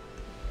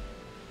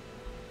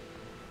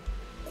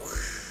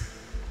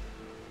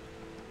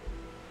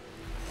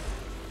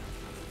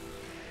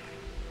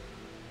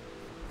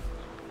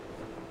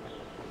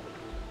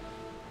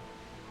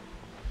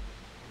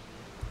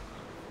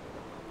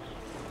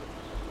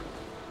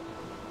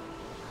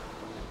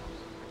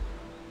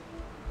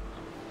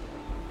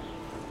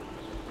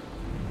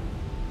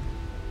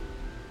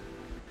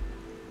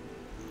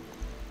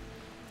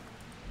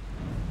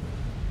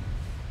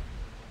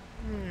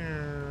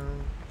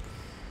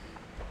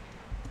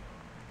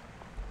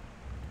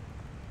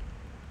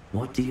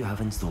 What do you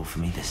have in store for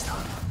me this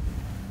time?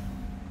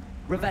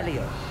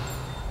 Revelio!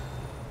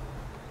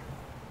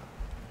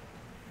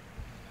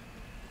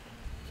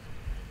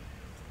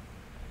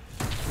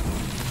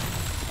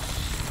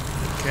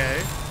 Okay.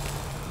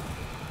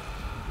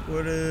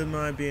 What am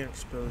I being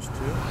exposed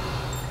to?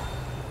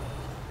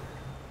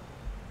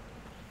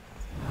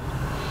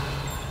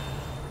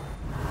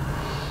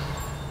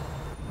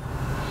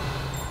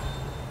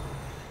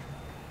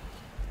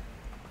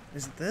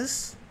 Is it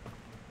this?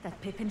 That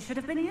Pippin should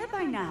have been here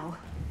by now.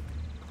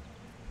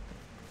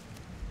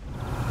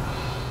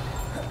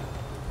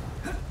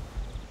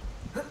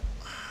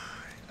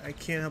 I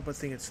can't help but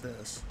think it's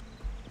this.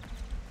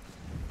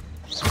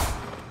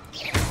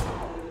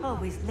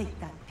 Always late,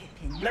 that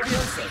Pippin.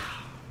 Leviosa!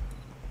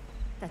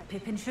 That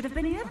Pippin should have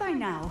been here by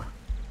now.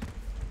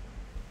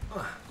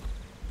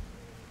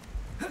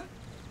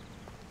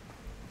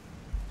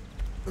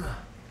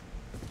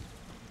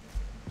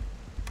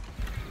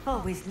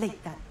 Always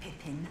late, that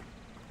Pippin.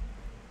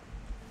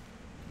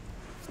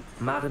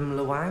 Madame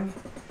Luang?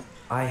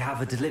 I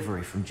have a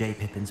delivery from J.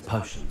 Pippin's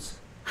Potions.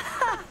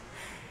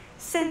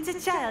 Sent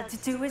a child to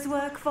do his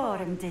work for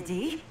him, did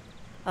he?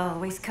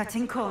 Always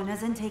cutting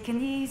corners and taking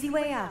the easy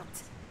way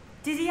out.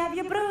 Did he have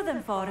you brew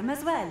them for him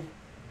as well?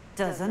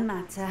 Doesn't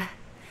matter.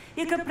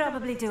 You could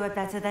probably do it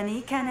better than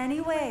he can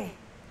anyway.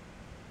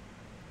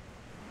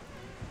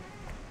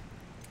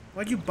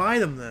 Why'd you buy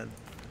them then?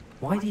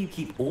 Why do you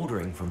keep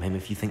ordering from him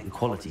if you think the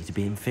quality to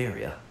be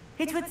inferior?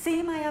 It would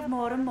seem I have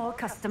more and more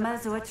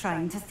customers who are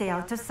trying to stay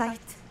out of sight.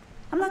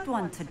 I'm not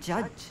one to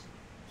judge.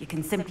 You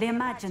can simply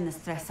imagine the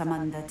stress I'm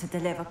under to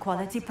deliver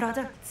quality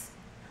products.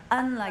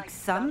 Unlike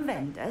some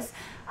vendors,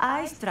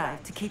 I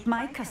strive to keep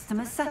my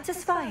customers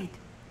satisfied.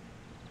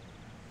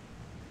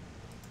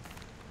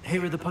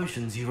 Here are the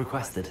potions you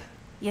requested.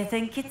 You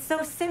think it's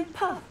so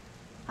simple?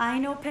 I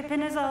know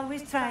Pippin is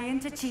always trying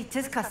to cheat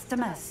his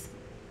customers.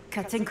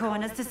 Cutting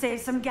corners to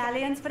save some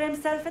galleons for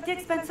himself at the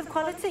expense of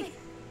quality.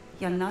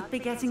 You'll not be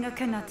getting a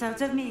canut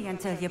out of me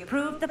until you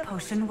prove the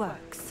potion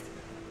works.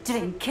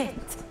 Drink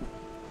it.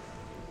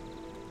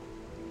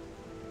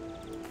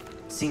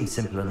 Seems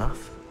simple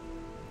enough.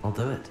 I'll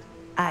do it.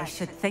 I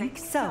should think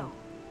so.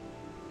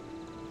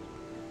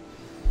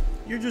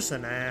 You're just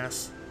an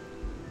ass.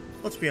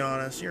 Let's be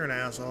honest, you're an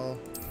asshole.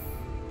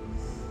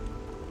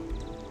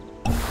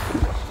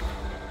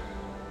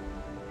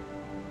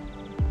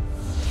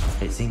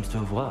 It seems to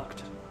have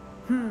worked.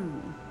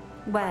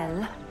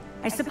 Well,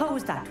 I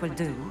suppose that will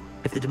do.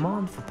 If the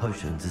demand for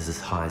potions is as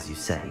high as you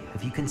say,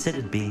 have you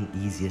considered being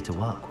easier to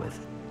work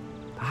with?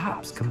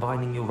 Perhaps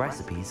combining your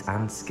recipes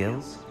and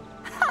skills?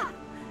 Ha!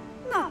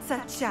 Not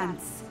a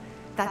chance.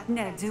 That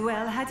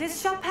ne'er-do-well had his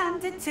shop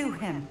handed to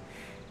him.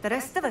 The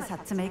rest of us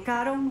had to make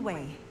our own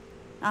way.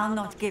 I'll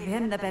not give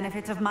him the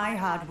benefit of my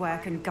hard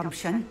work and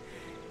gumption.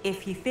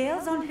 If he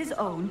fails on his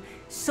own,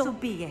 so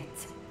be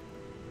it.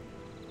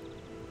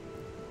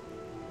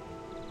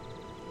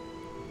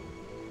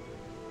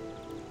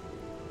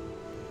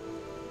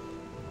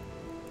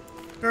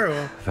 Very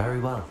well. Very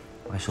well.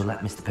 I shall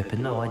let Mr.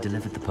 Pippin know I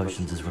delivered the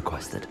potions as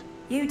requested.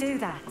 You do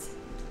that.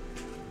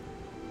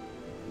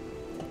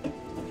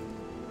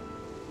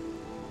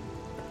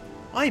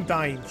 I ain't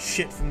buying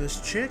shit from this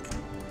chick.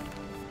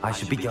 I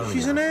should be going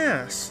She's now. an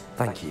ass.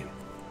 Thank you.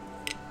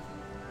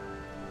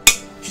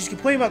 She's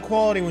complaining about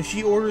quality when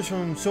she orders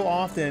from him so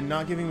often,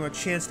 not giving him a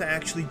chance to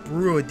actually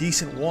brew a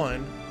decent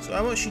one. So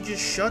how about she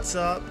just shuts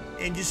up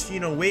and just, you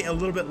know, wait a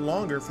little bit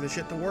longer for the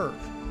shit to work.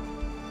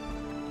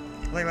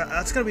 Like,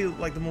 that's gonna be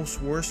like the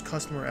most worst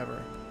customer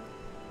ever.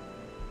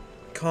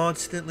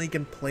 Constantly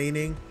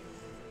complaining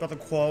about the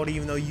quality,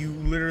 even though you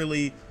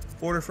literally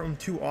order from him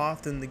too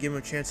often to give him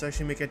a chance to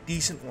actually make a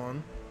decent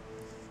one.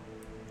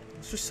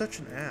 It's just such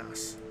an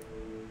ass.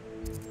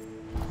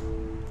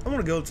 I'm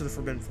gonna go to the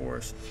Forbidden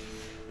Forest.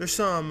 There's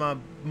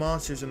some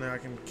monsters in there I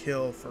can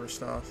kill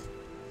first off.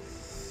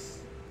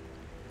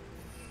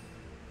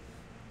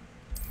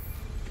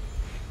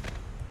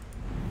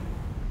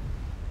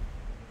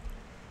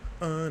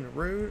 En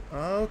route.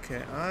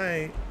 Okay,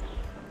 I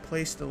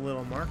placed a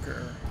little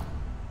marker.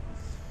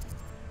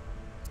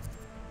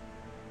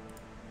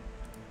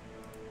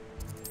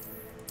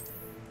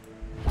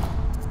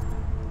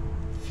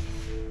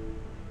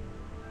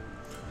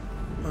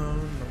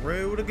 On the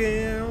road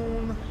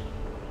again.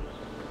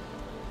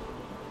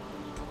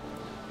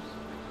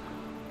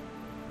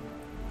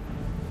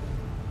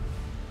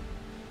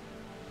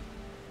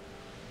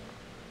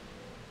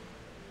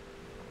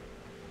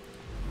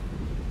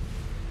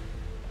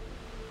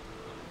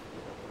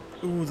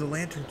 Ooh, the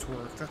lanterns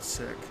work. That's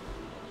sick.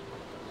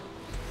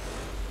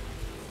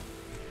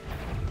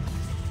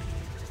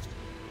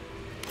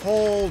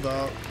 Hold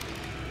up.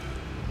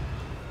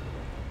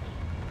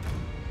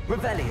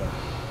 Revelio.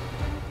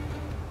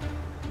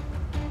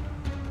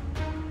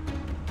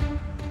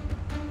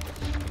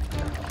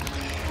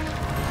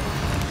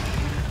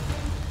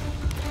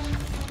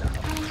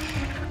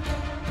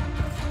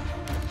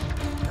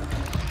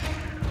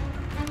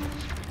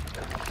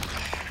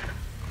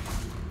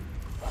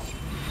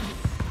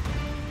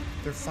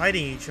 They're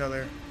fighting each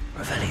other.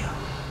 Revelio.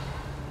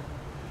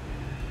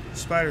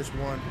 Spiders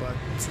won, but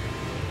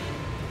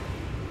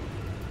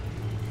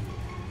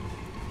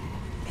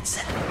It's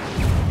it.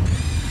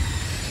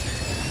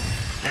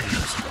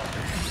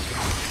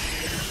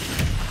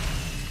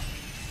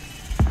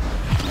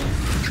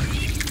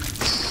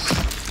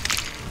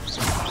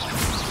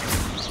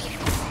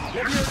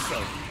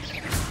 Levioso.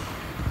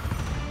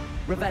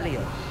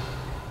 Revelio.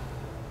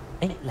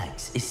 8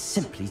 legs is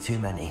simply too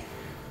many.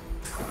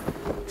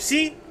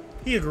 see,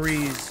 he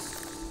agrees.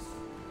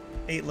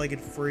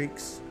 8-legged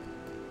freaks.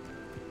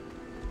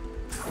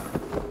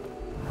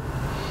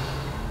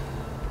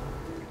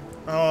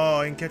 Oh,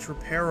 I can catch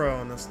Reparo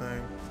on this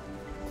thing.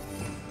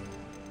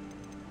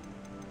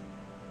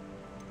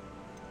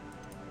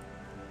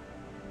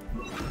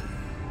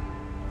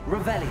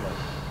 Revelio.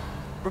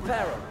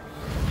 Reparo.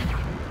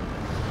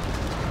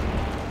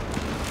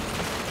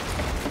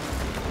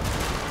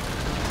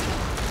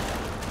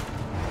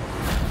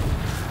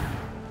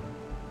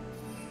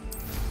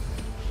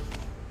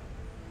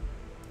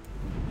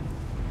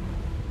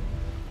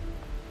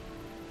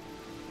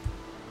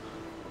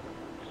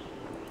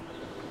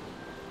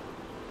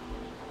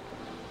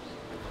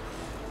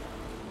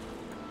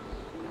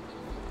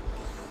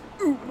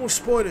 More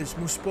spiders,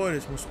 more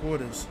spiders, more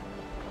spiders.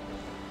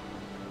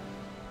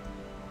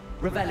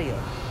 Revelio.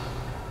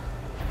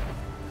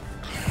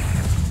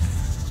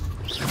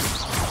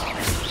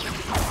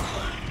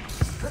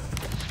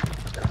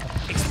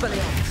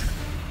 Expelliarmus.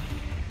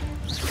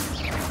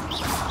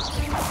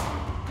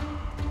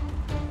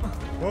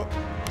 What?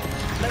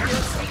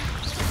 Leviosa.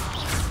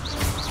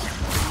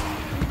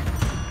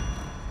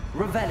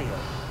 Revelio.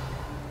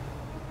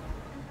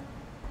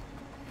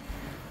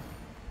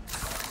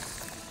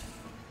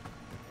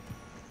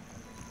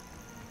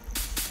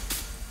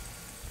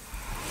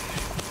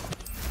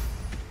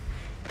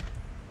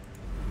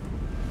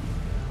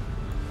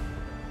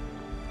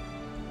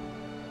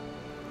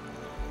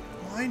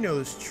 I know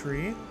this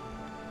tree.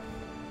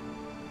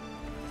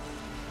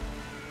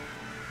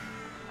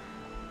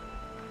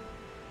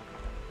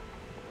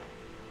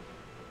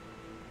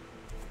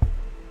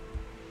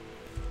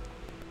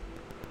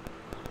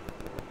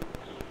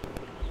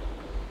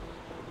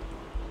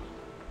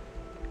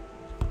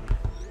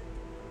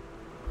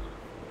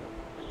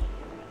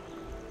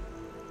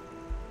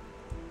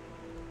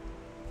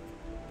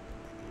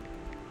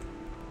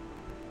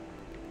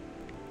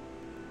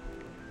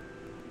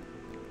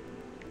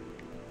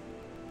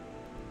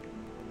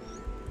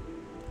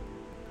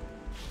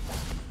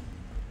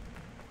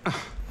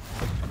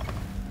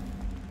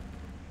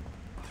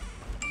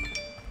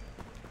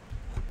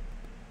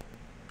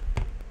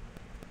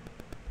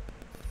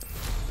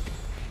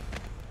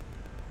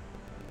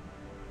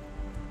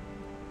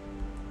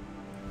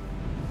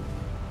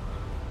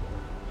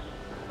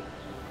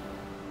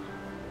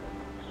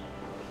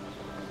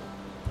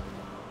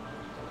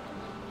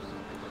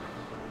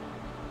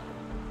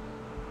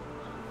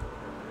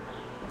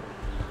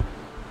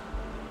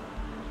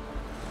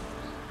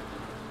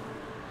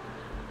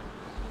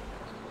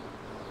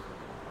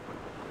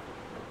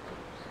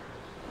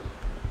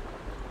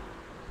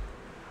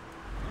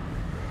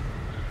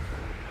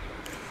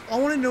 I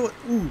want to know what...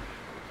 Ooh.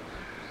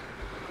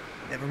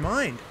 Never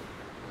mind.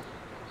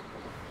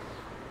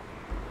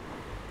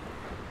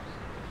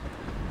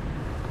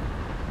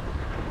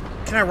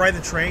 Can I ride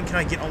the train? Can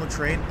I get on the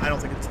train? I don't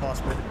think it's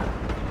possible.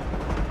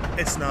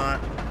 It's not.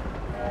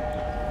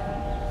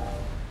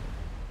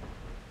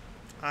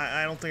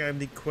 I don't think I'd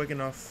be quick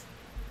enough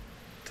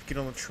to get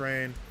on the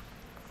train.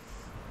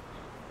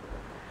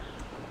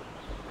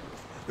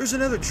 There's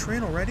another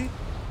train already?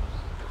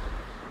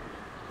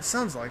 It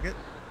sounds like it.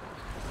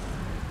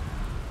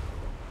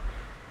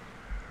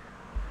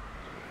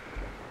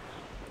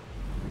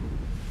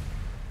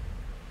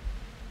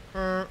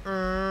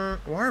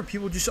 Why are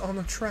people just on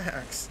the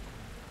tracks?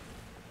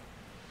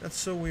 That's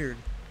so weird.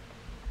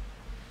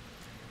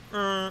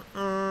 Man,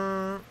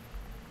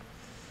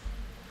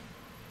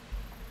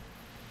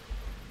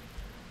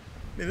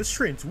 this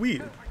train's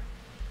weird.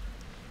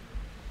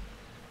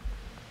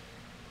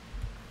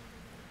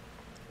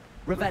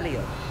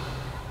 Revelio.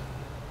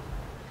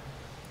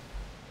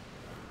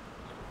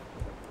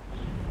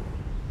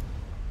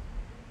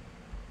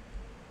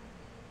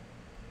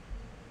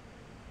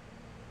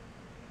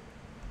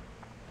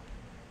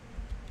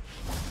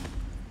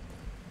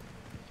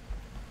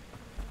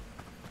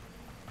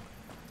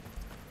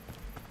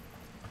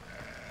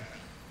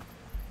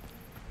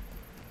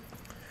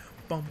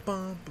 Bum,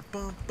 bum,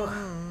 bum,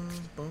 bum,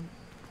 bum.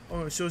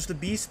 Oh, so is the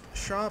beast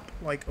shop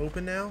like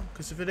open now?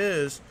 Because if it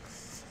is,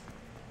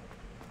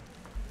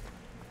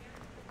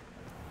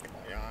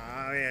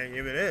 yeah,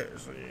 if it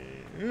is,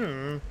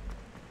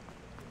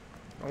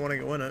 I want to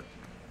go in it.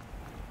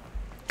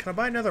 Can I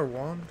buy another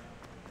wand?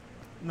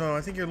 No,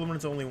 I think you're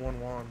limited to only one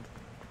wand.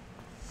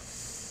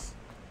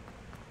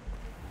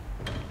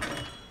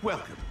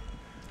 Welcome.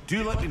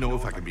 Do let me know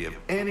if I can be of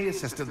any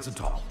assistance at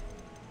all.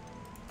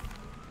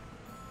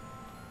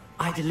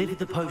 I delivered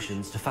the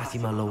potions to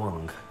Fatima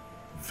Luang.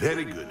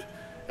 Very good.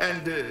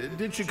 And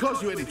did she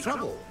cause you any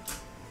trouble?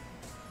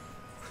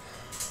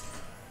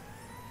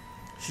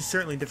 She's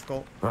certainly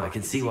difficult. Well, I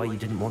can see why you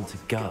didn't want to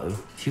go.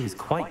 She was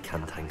quite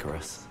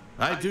cantankerous.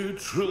 I do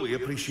truly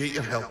appreciate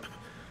your help.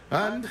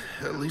 And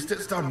at least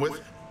it's done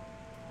with.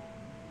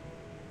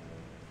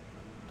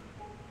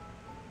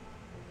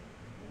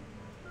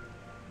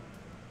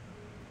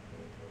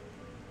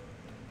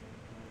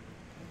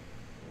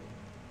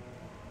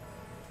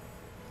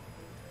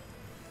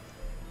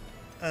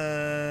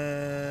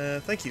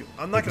 Thank you.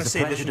 I'm not going to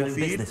say this will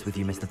feed. Business with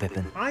you, Mr.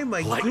 Pippin. I'm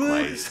a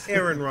good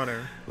errand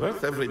runner.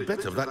 Worth every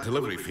bit of that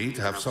delivery fee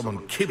to have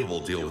someone capable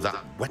deal with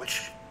that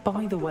witch.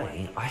 By the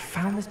way, I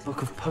found this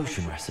book of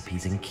potion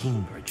recipes in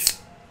Cambridge.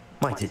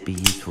 Might it be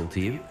useful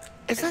to you?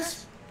 Is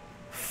this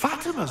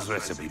Fatima's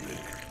recipe book?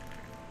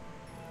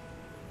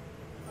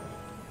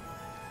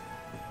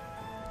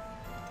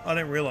 I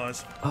didn't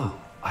realize. Oh,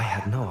 I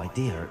had no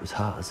idea it was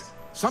hers.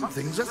 Some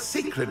things are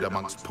sacred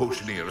amongst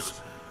potioneers.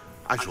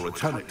 I shall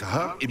return it to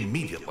her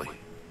immediately.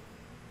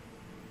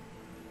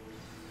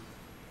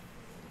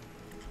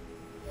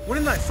 When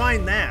did I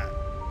find that?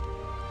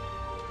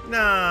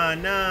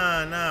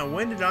 Nah.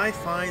 When did I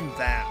find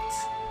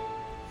that?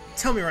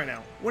 Tell me right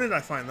now. When did I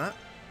find that?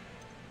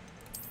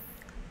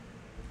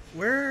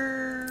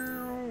 Where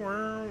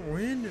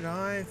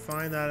I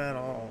find that at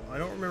all? I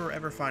don't remember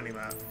ever finding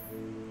that.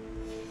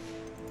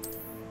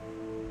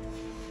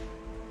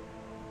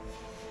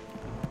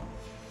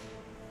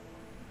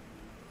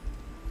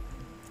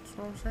 That's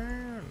what I'm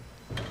saying.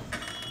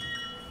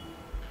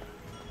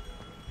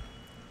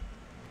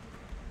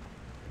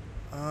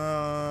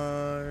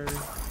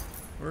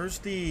 Where's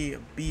the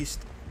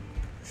beast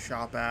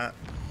shop at?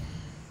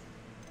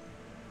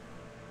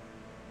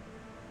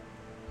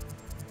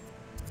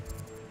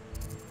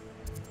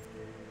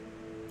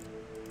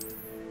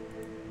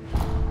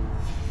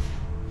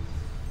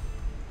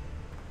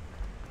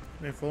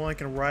 If only I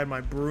can ride my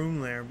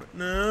broom there, but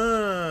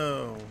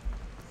no!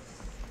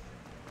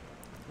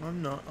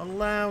 I'm not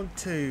allowed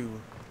to.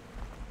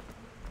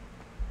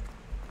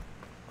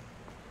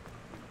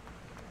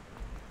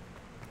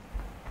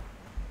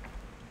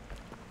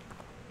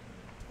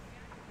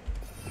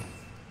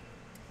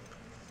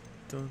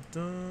 Dun,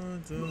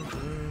 dun, dun, dun,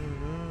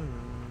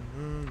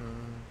 dun, dun.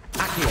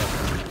 Accio.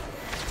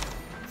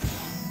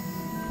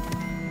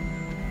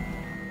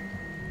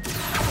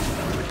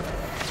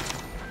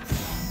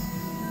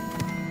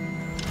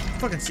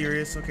 Fucking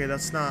serious? Okay,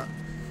 that's not.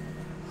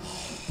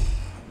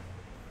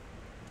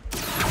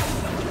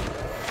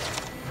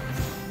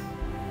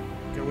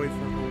 Get away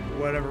from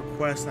whatever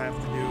quest I have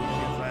to do to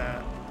get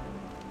that.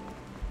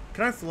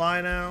 Can I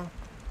fly now?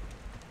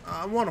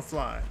 I want to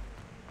fly.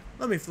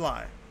 Let me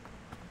fly.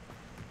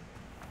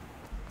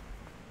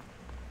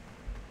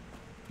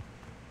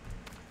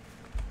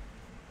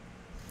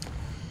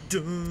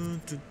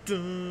 Dun, dun,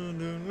 dun,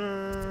 dun,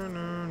 dun,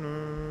 dun,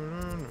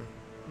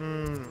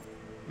 dun,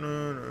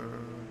 dun,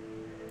 dun.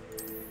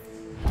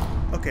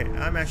 Okay,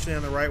 I'm actually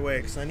on the right way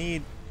because I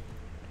need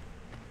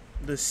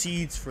the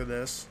seeds for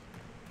this.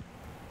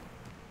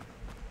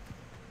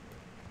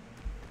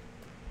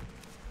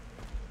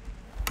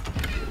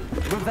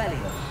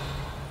 Revelio.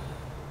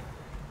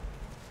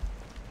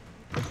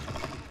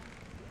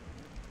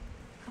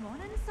 Come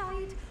on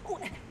inside. Oh,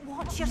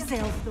 watch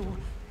yourself, though.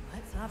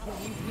 Let's have you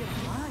leave here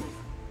alive.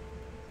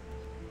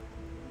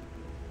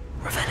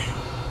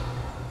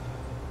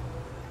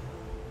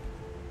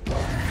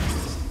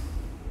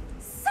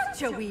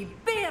 Such a wee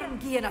bairn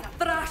giving a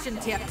thrashing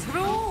to a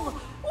troll.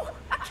 Oh,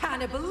 I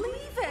can't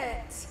believe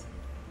it.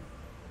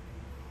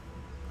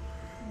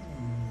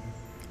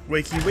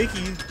 Wakey,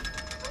 wakey.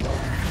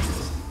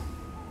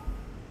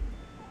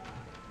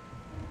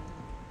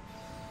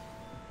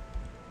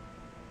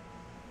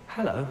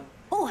 Hello.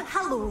 Oh,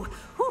 hello.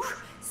 Whew.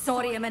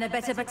 Sorry I'm in a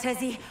bit of a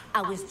tizzy.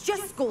 I was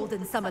just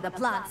scolding some of the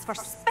plants for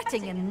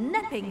spitting and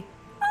nipping.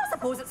 I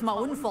suppose it's my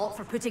own fault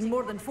for putting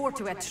more than 4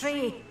 to a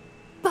tray.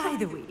 By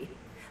the way,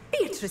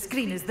 Beatrice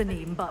Green is the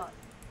name, but...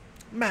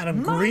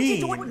 Madam mind Green.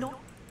 you don't know...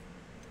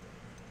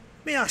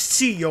 May I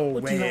see your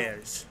What do you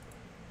wares?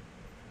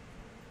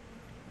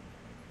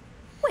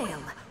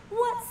 Well,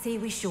 what say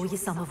we show you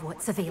some of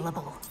what's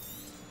available?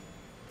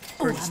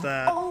 Where's I'm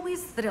that?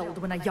 always thrilled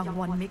when a young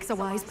one makes a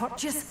wise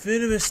purchase.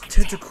 Venomous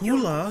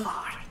tentacula.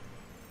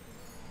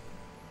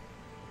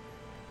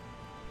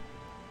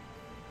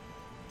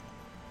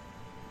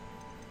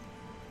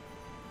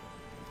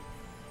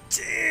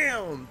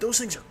 Damn, those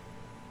things are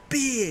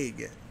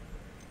big.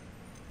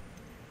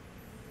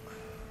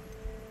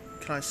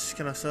 Can I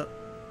set?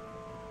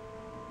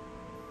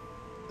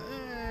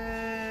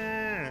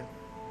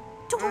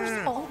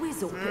 Doors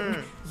always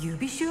open. You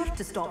be sure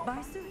to stop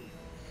by soon.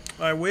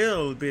 I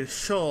will be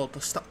sure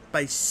to stop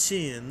by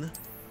soon.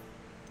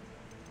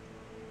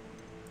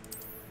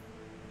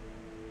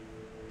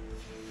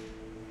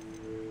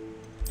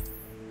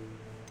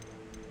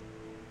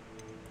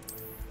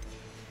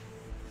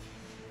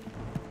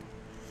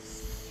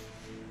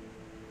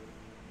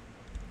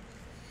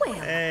 Well,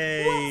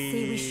 let's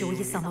say we show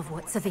you some of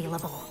what's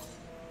available.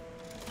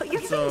 But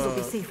your things will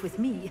be safe with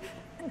me.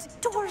 And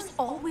doors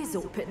always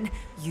open.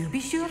 You be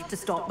sure to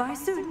stop by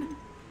soon.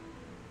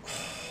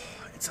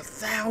 It's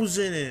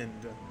 1,000.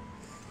 No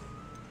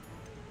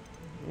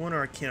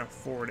wonder I can't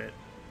afford it.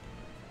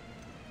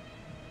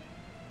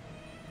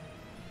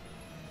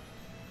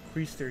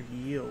 Increase their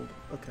yield.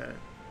 Okay.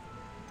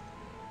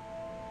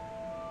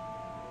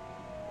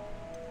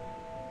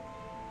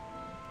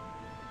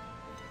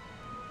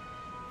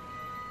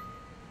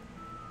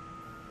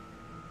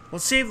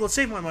 Let's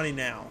save my money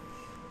now.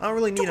 I don't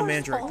really need a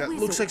mandrake. That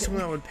looks like something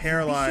that would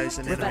paralyze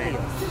an enemy.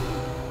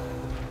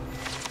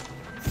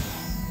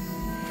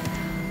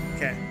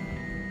 Okay.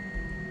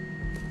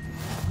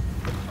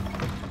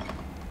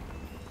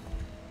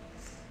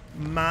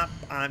 Map,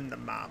 I'm the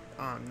map.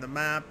 I'm the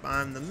map,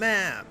 I'm the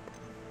map.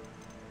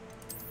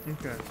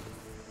 Okay.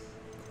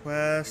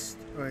 Quest.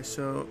 Alright,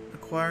 so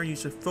acquire,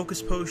 use a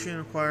focus potion,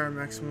 acquire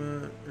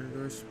maximum and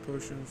those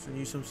potions, and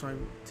use them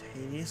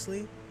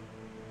simultaneously.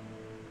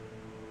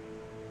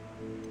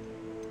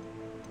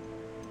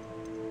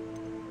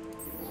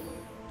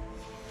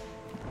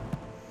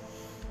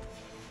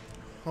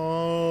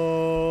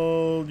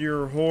 Hold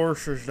your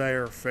horses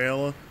there,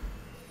 fella.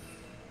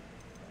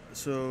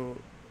 So,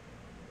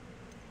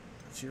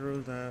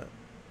 0 that.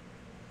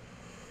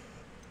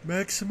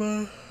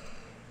 Maxima.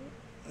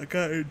 I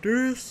got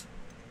endurance.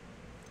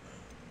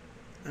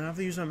 I have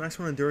to use my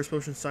maximum endurance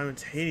potion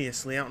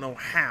simultaneously. I don't know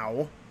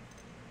how.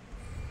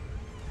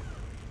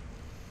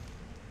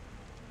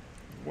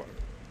 What?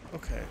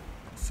 Okay,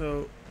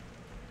 so...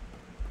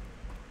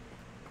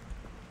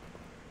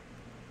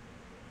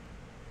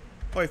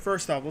 Wait,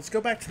 first off, let's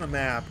go back to the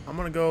map. I'm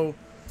gonna go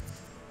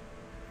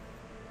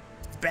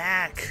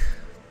back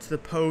to the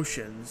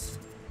potions.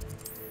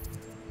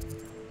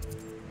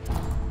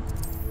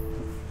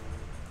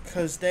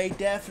 Because they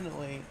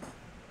definitely...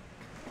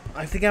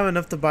 I think I have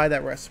enough to buy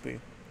that recipe.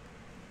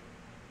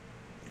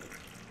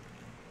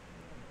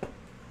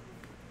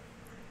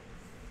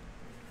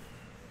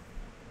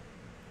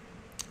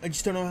 I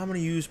just don't know how I'm going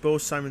to use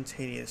both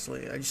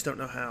simultaneously. I just don't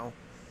know how.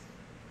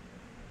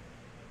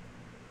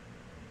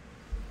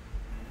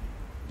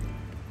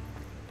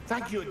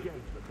 Thank you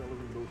again for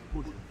delivering those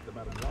potions to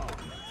Madame Brown.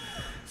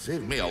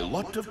 Saved me a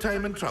lot of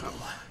time and trouble.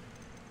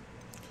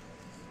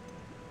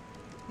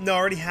 No, I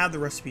already have the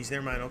recipes.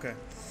 Never mind. Okay.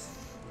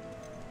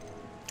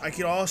 I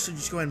could also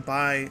just go ahead and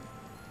buy...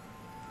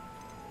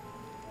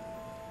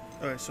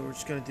 Okay, so we're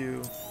just going to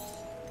do...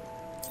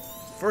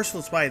 First,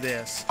 let's buy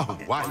this. Oh,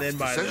 wise and then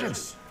buy decision.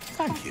 this.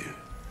 Thank you.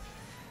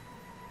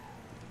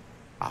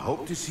 I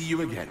hope to see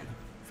you again.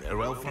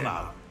 Farewell for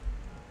now.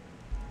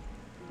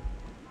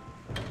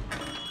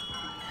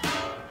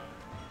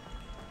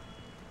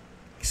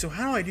 So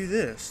how do I do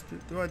this?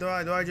 Do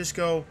I just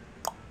go...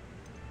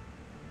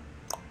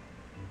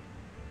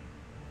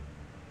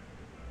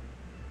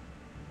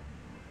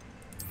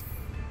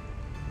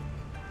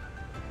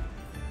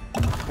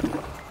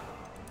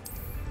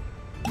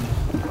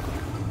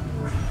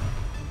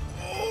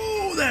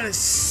 Oh, that is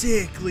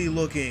sickly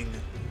looking.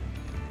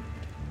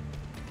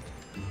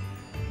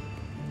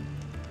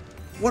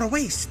 What a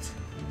waste.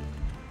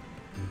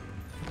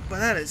 But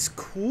that is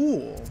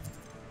cool.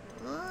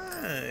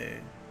 Hey,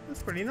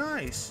 that's pretty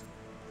nice.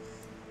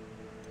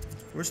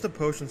 Where's the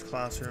potions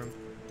classroom?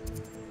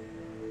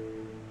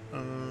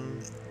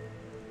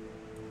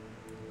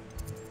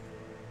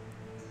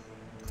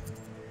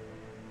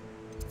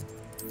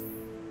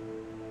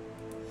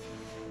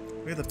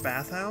 We have the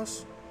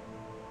bathhouse?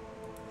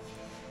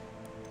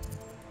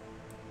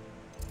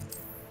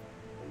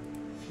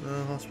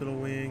 Hospital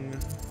wing.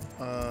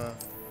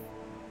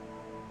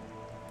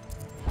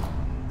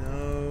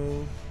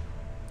 No.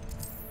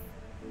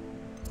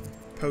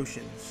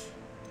 Potions.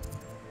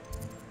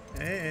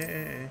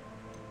 Hey.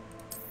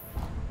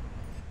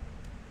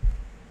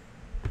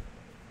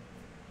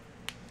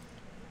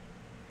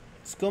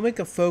 Let's go make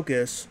a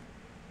focus.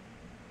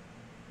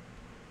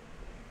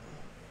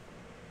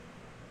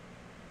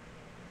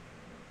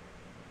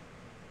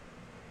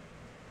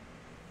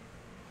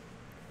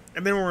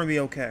 And then we're gonna be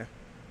okay.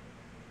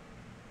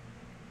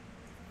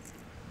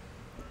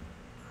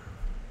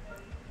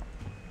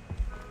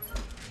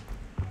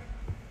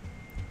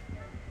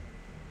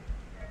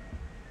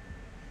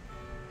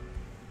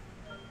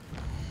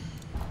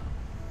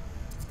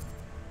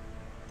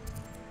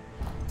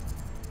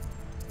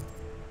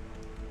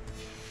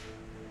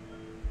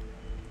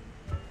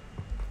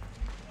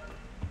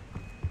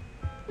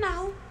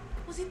 Now,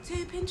 was it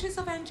 2 pinches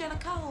of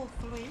Angelica or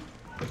 3?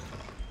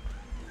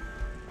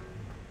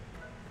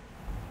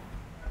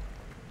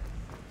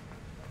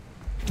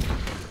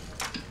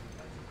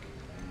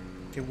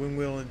 Okay,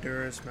 Windwheel,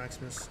 Endurance,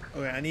 Maximus.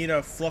 Okay, I need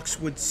a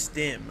Fluxwood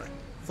stem.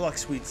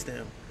 Fluxweed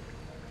stem.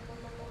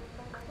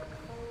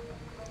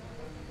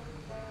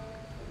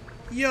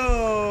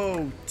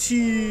 Yo,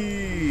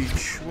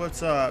 Teach!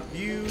 What's up?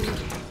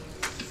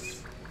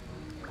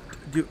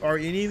 Are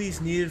any of these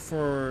needed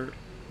for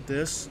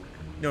this?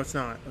 No, it's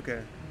not.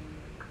 Okay.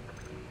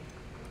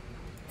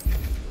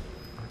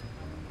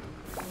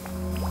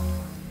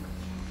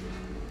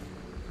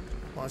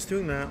 While it's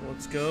doing that,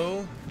 let's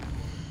go.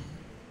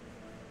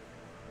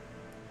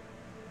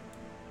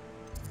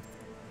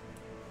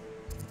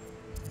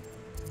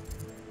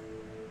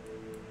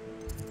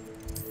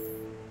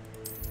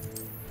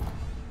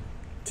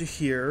 To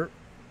here.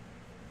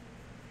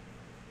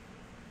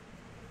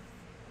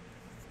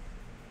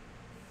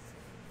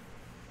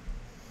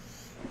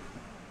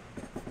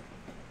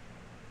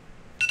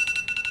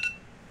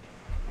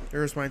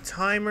 There's my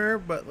timer,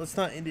 but let's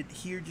not end it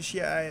here just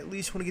yet. I at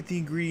least want to get the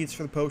ingredients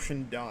for the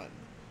potion done.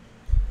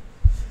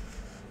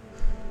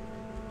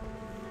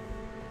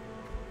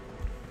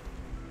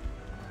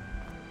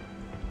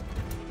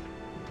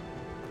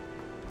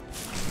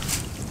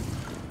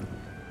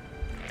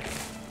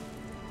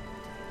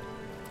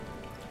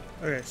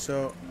 Okay,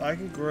 so I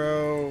can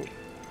grow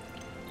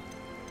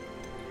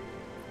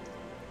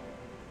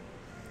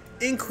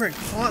incorrect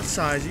pot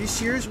size. Are you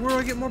serious? Where do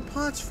I get more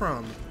pots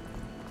from?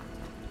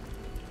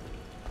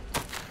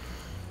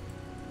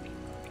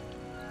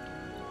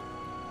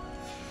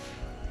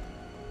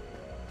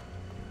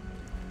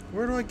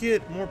 Where do I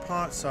get more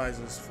pot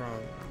sizes from?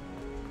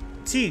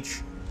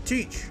 Teach.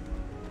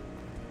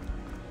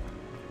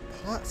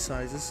 Pot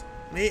sizes?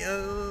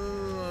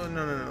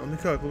 No. Let me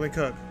cook.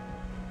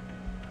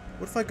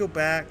 What if I go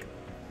back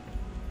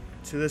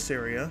to this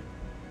area?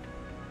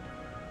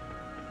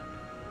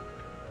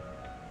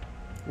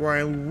 where I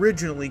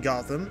originally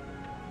got them.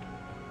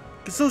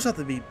 Because those have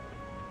to be,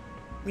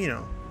 you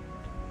know,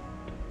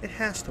 it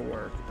has to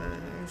work.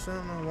 So I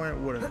don't know why it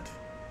wouldn't.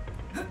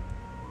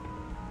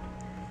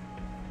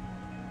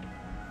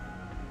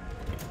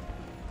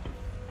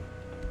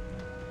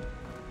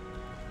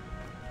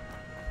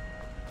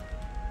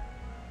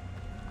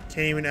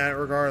 Can't even add it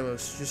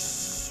regardless.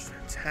 Just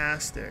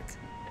fantastic.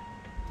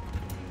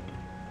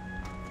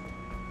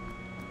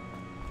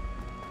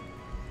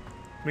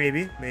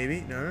 Maybe.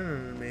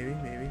 No, maybe.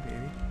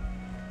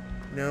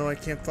 No, I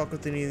can't fuck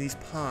with any of these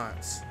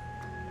pots.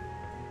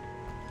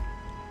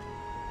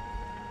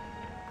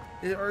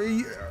 Are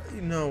you...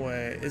 No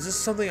way. Is this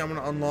something I'm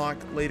gonna unlock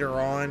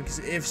later on? Because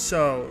if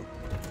so,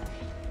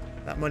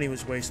 that money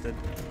was wasted.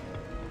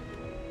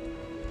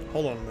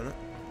 Hold on a minute.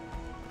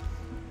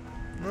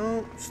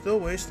 No, still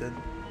wasted.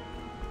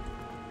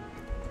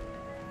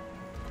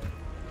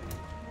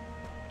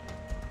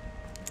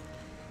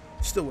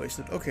 Still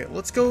wasted. Okay,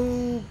 let's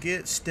go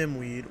get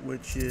stemweed,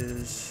 which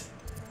is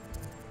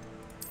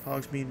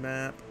Hogsmeade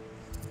map.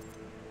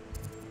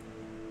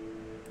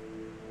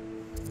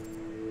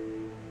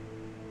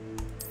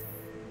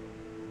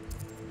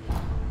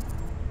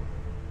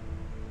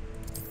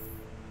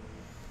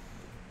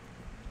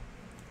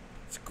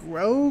 Let's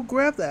go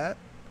grab that.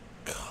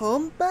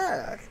 Come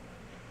back.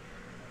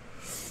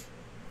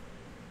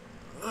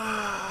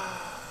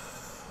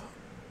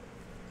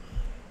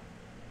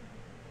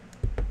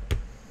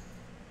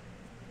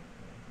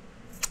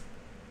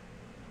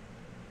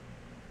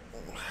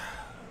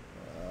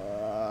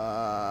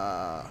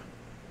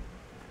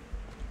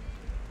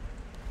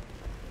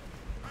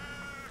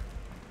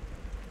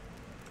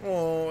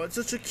 Oh, it's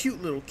such a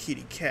cute little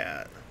kitty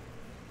cat.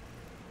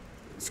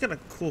 It's got a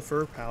cool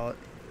fur palette.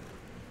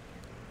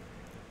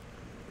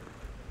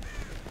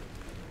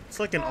 It's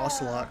like an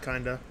ocelot,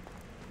 kinda.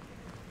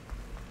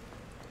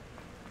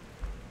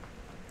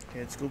 Okay,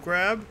 let's go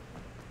grab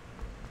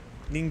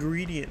the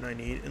ingredient I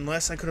need.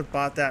 Unless I could have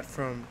bought that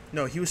from...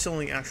 No, he was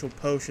selling actual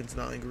potions,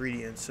 not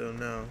ingredients, so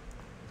no.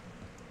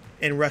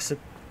 And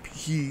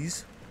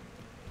recipes.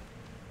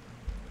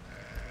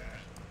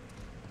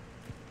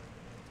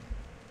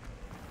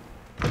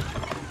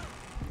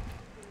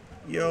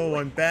 Yo,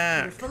 I'm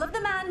back. You're full of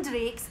the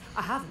mandrakes.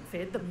 I haven't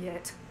fed them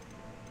yet.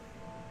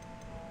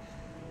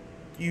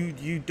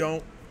 You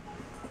don't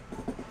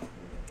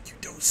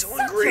sell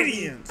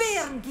ingredients.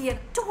 Gear.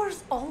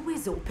 Doors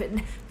always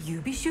open.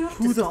 You be sure to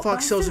Who the stop fuck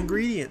by sells soon.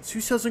 ingredients? Who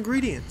sells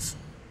ingredients?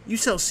 You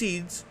sell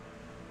seeds.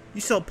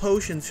 You sell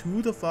potions.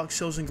 Who the fuck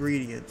sells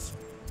ingredients?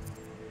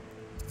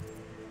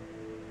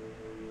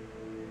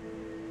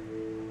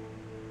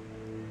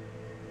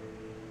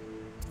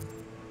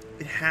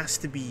 It has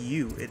to be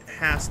you. It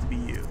has to be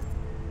you.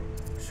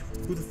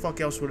 Who the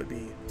fuck else would it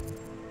be?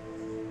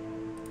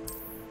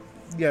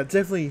 Yeah,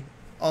 definitely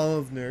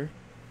Oliver.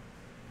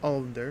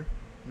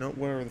 No,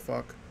 whatever the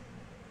fuck.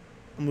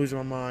 I'm losing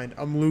my mind.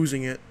 I'm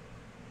losing it.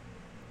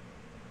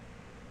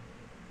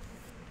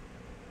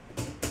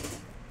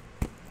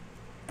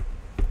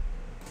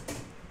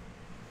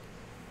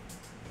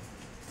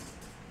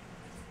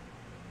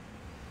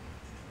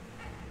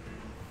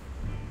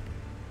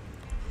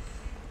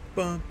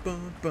 Bum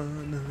bum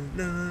bum na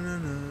na na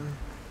na.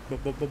 Bum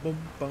bum bum bum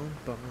bum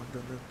bum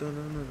na na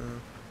na na.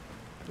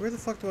 Where the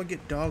fuck do I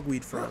get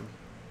dogweed from?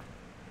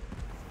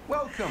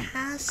 Welcome.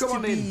 Has Come to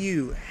on be in.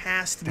 you.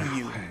 Has to be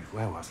you.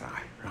 Where was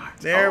I? Right.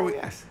 There oh, we.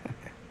 Yes.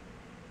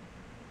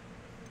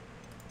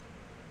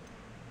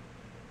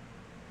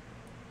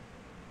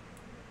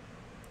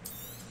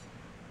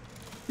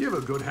 You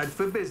have a good head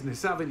for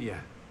business, haven't you?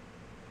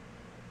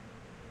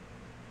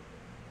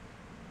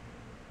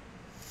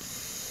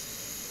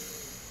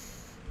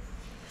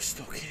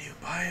 Still can't even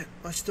buy it.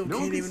 I still No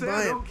can't one can even say buy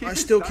I it. don't keep I it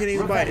still stuck can't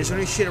even for buy it. Is there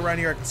any anyone. shit around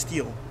here I can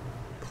steal?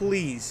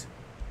 Please.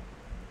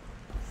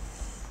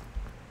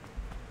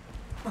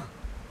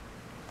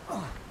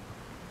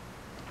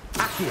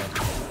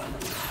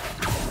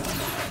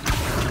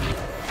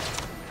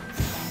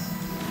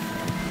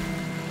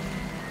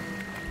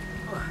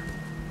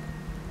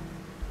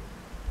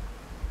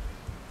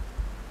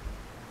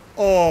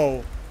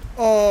 Oh.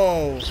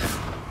 Oh.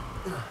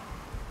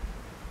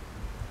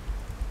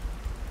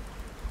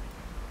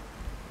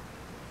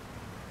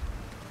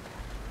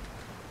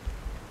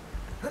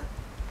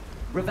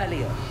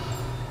 Revelio.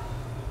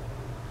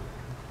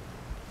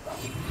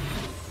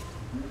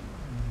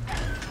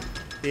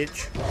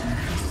 Bitch.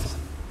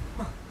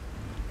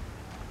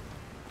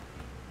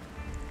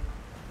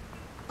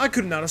 I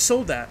could not have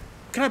sold that.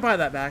 Can I buy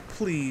that back,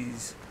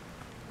 please?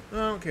 I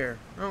don't care.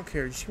 I don't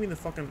care. Just give me the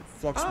fucking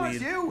flux Oh, weed.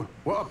 it's you.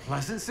 What a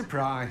pleasant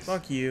surprise.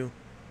 Fuck you.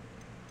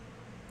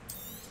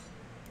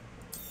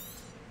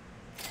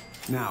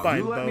 Now, Buy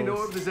you let me know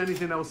both. if there's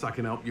anything else I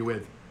can help you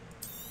with.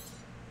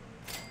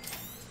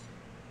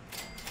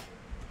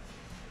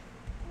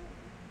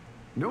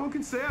 No one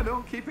can say I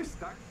don't keep it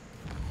stacked.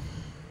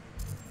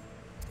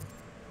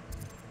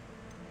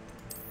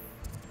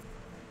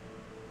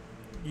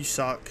 You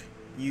suck.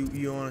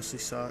 You honestly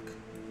suck.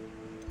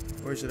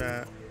 Where's it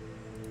at?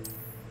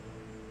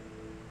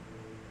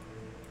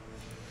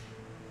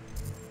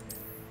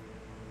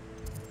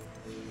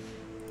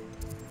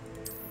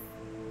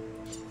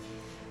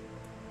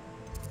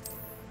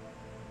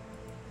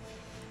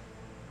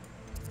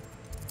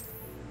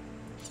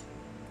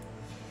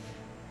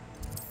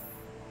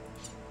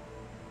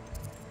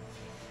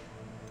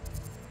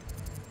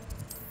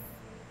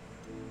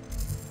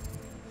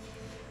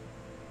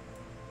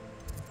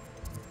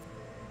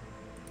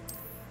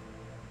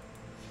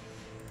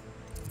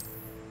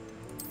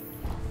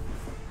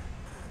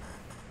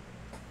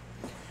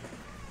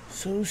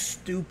 So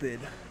stupid.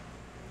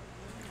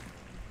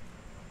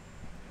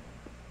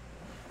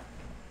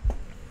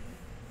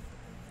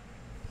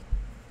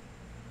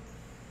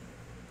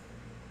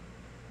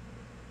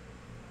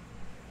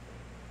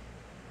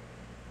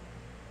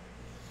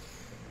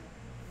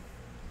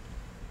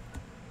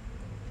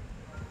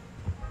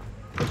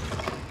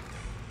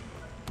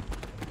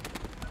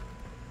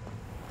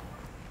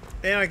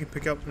 And I can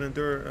pick up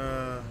another,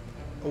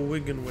 a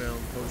Wigan Whale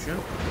potion.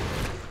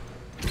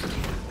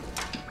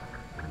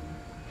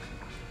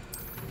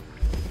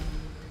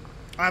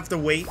 I have to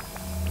wait.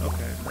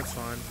 Okay, that's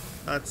fine.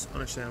 That's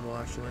understandable,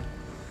 actually.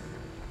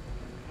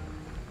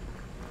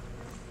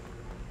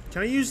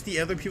 Can I use the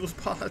other people's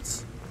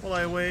pots while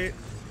I wait?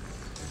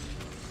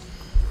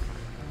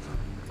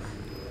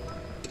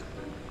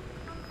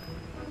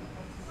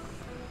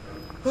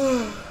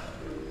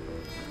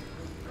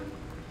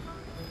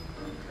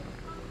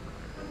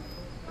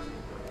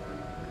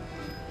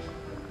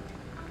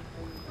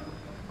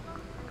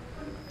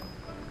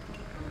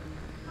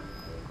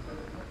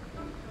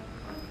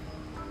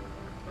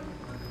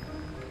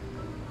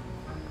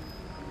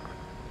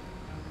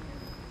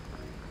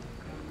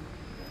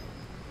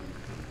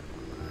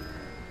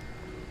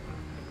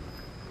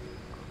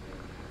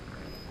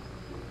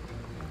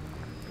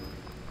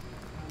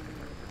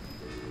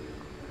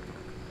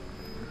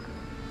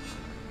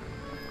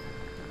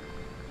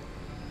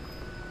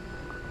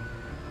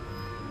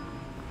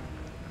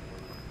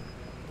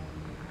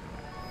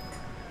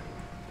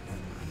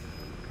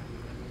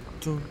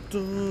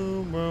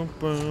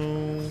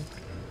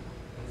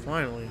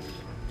 Finally.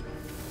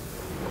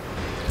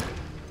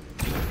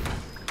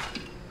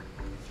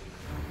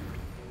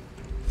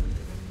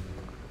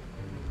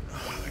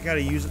 I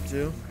gotta use it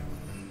too.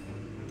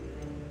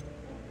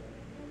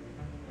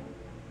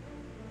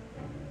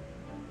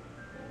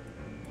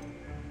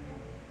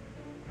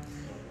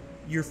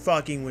 You're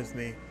fucking with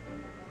me.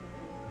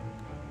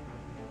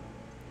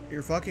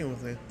 You're fucking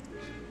with me.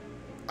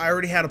 I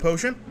already had a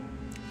potion.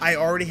 I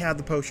already had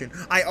the potion.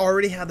 I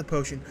already had the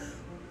potion.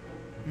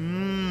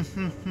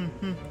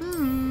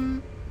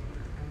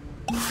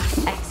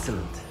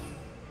 Excellent.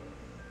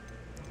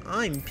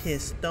 I'm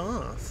pissed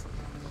off.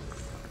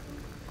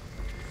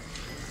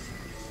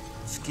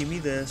 Just give me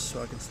this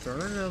so I can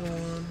start another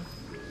one.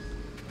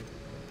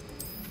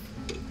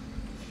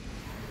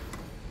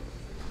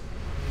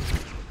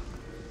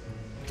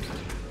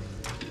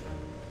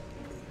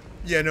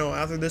 Yeah, no,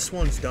 after this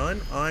one's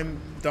done, I'm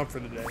done for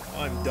the day.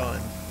 I'm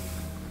done.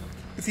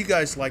 If you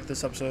guys like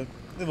this episode,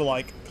 leave a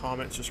like,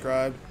 comment,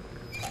 subscribe.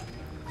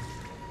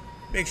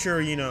 Make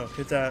sure, you know,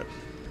 hit that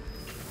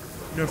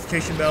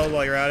notification bell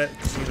while you're at it,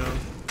 'cause, you know,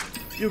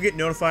 you'll get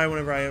notified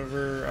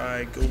whenever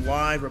I go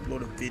live or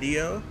upload a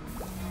video.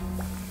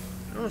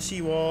 And I'll see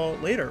you all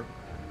later.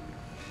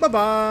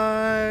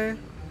 Bye-bye!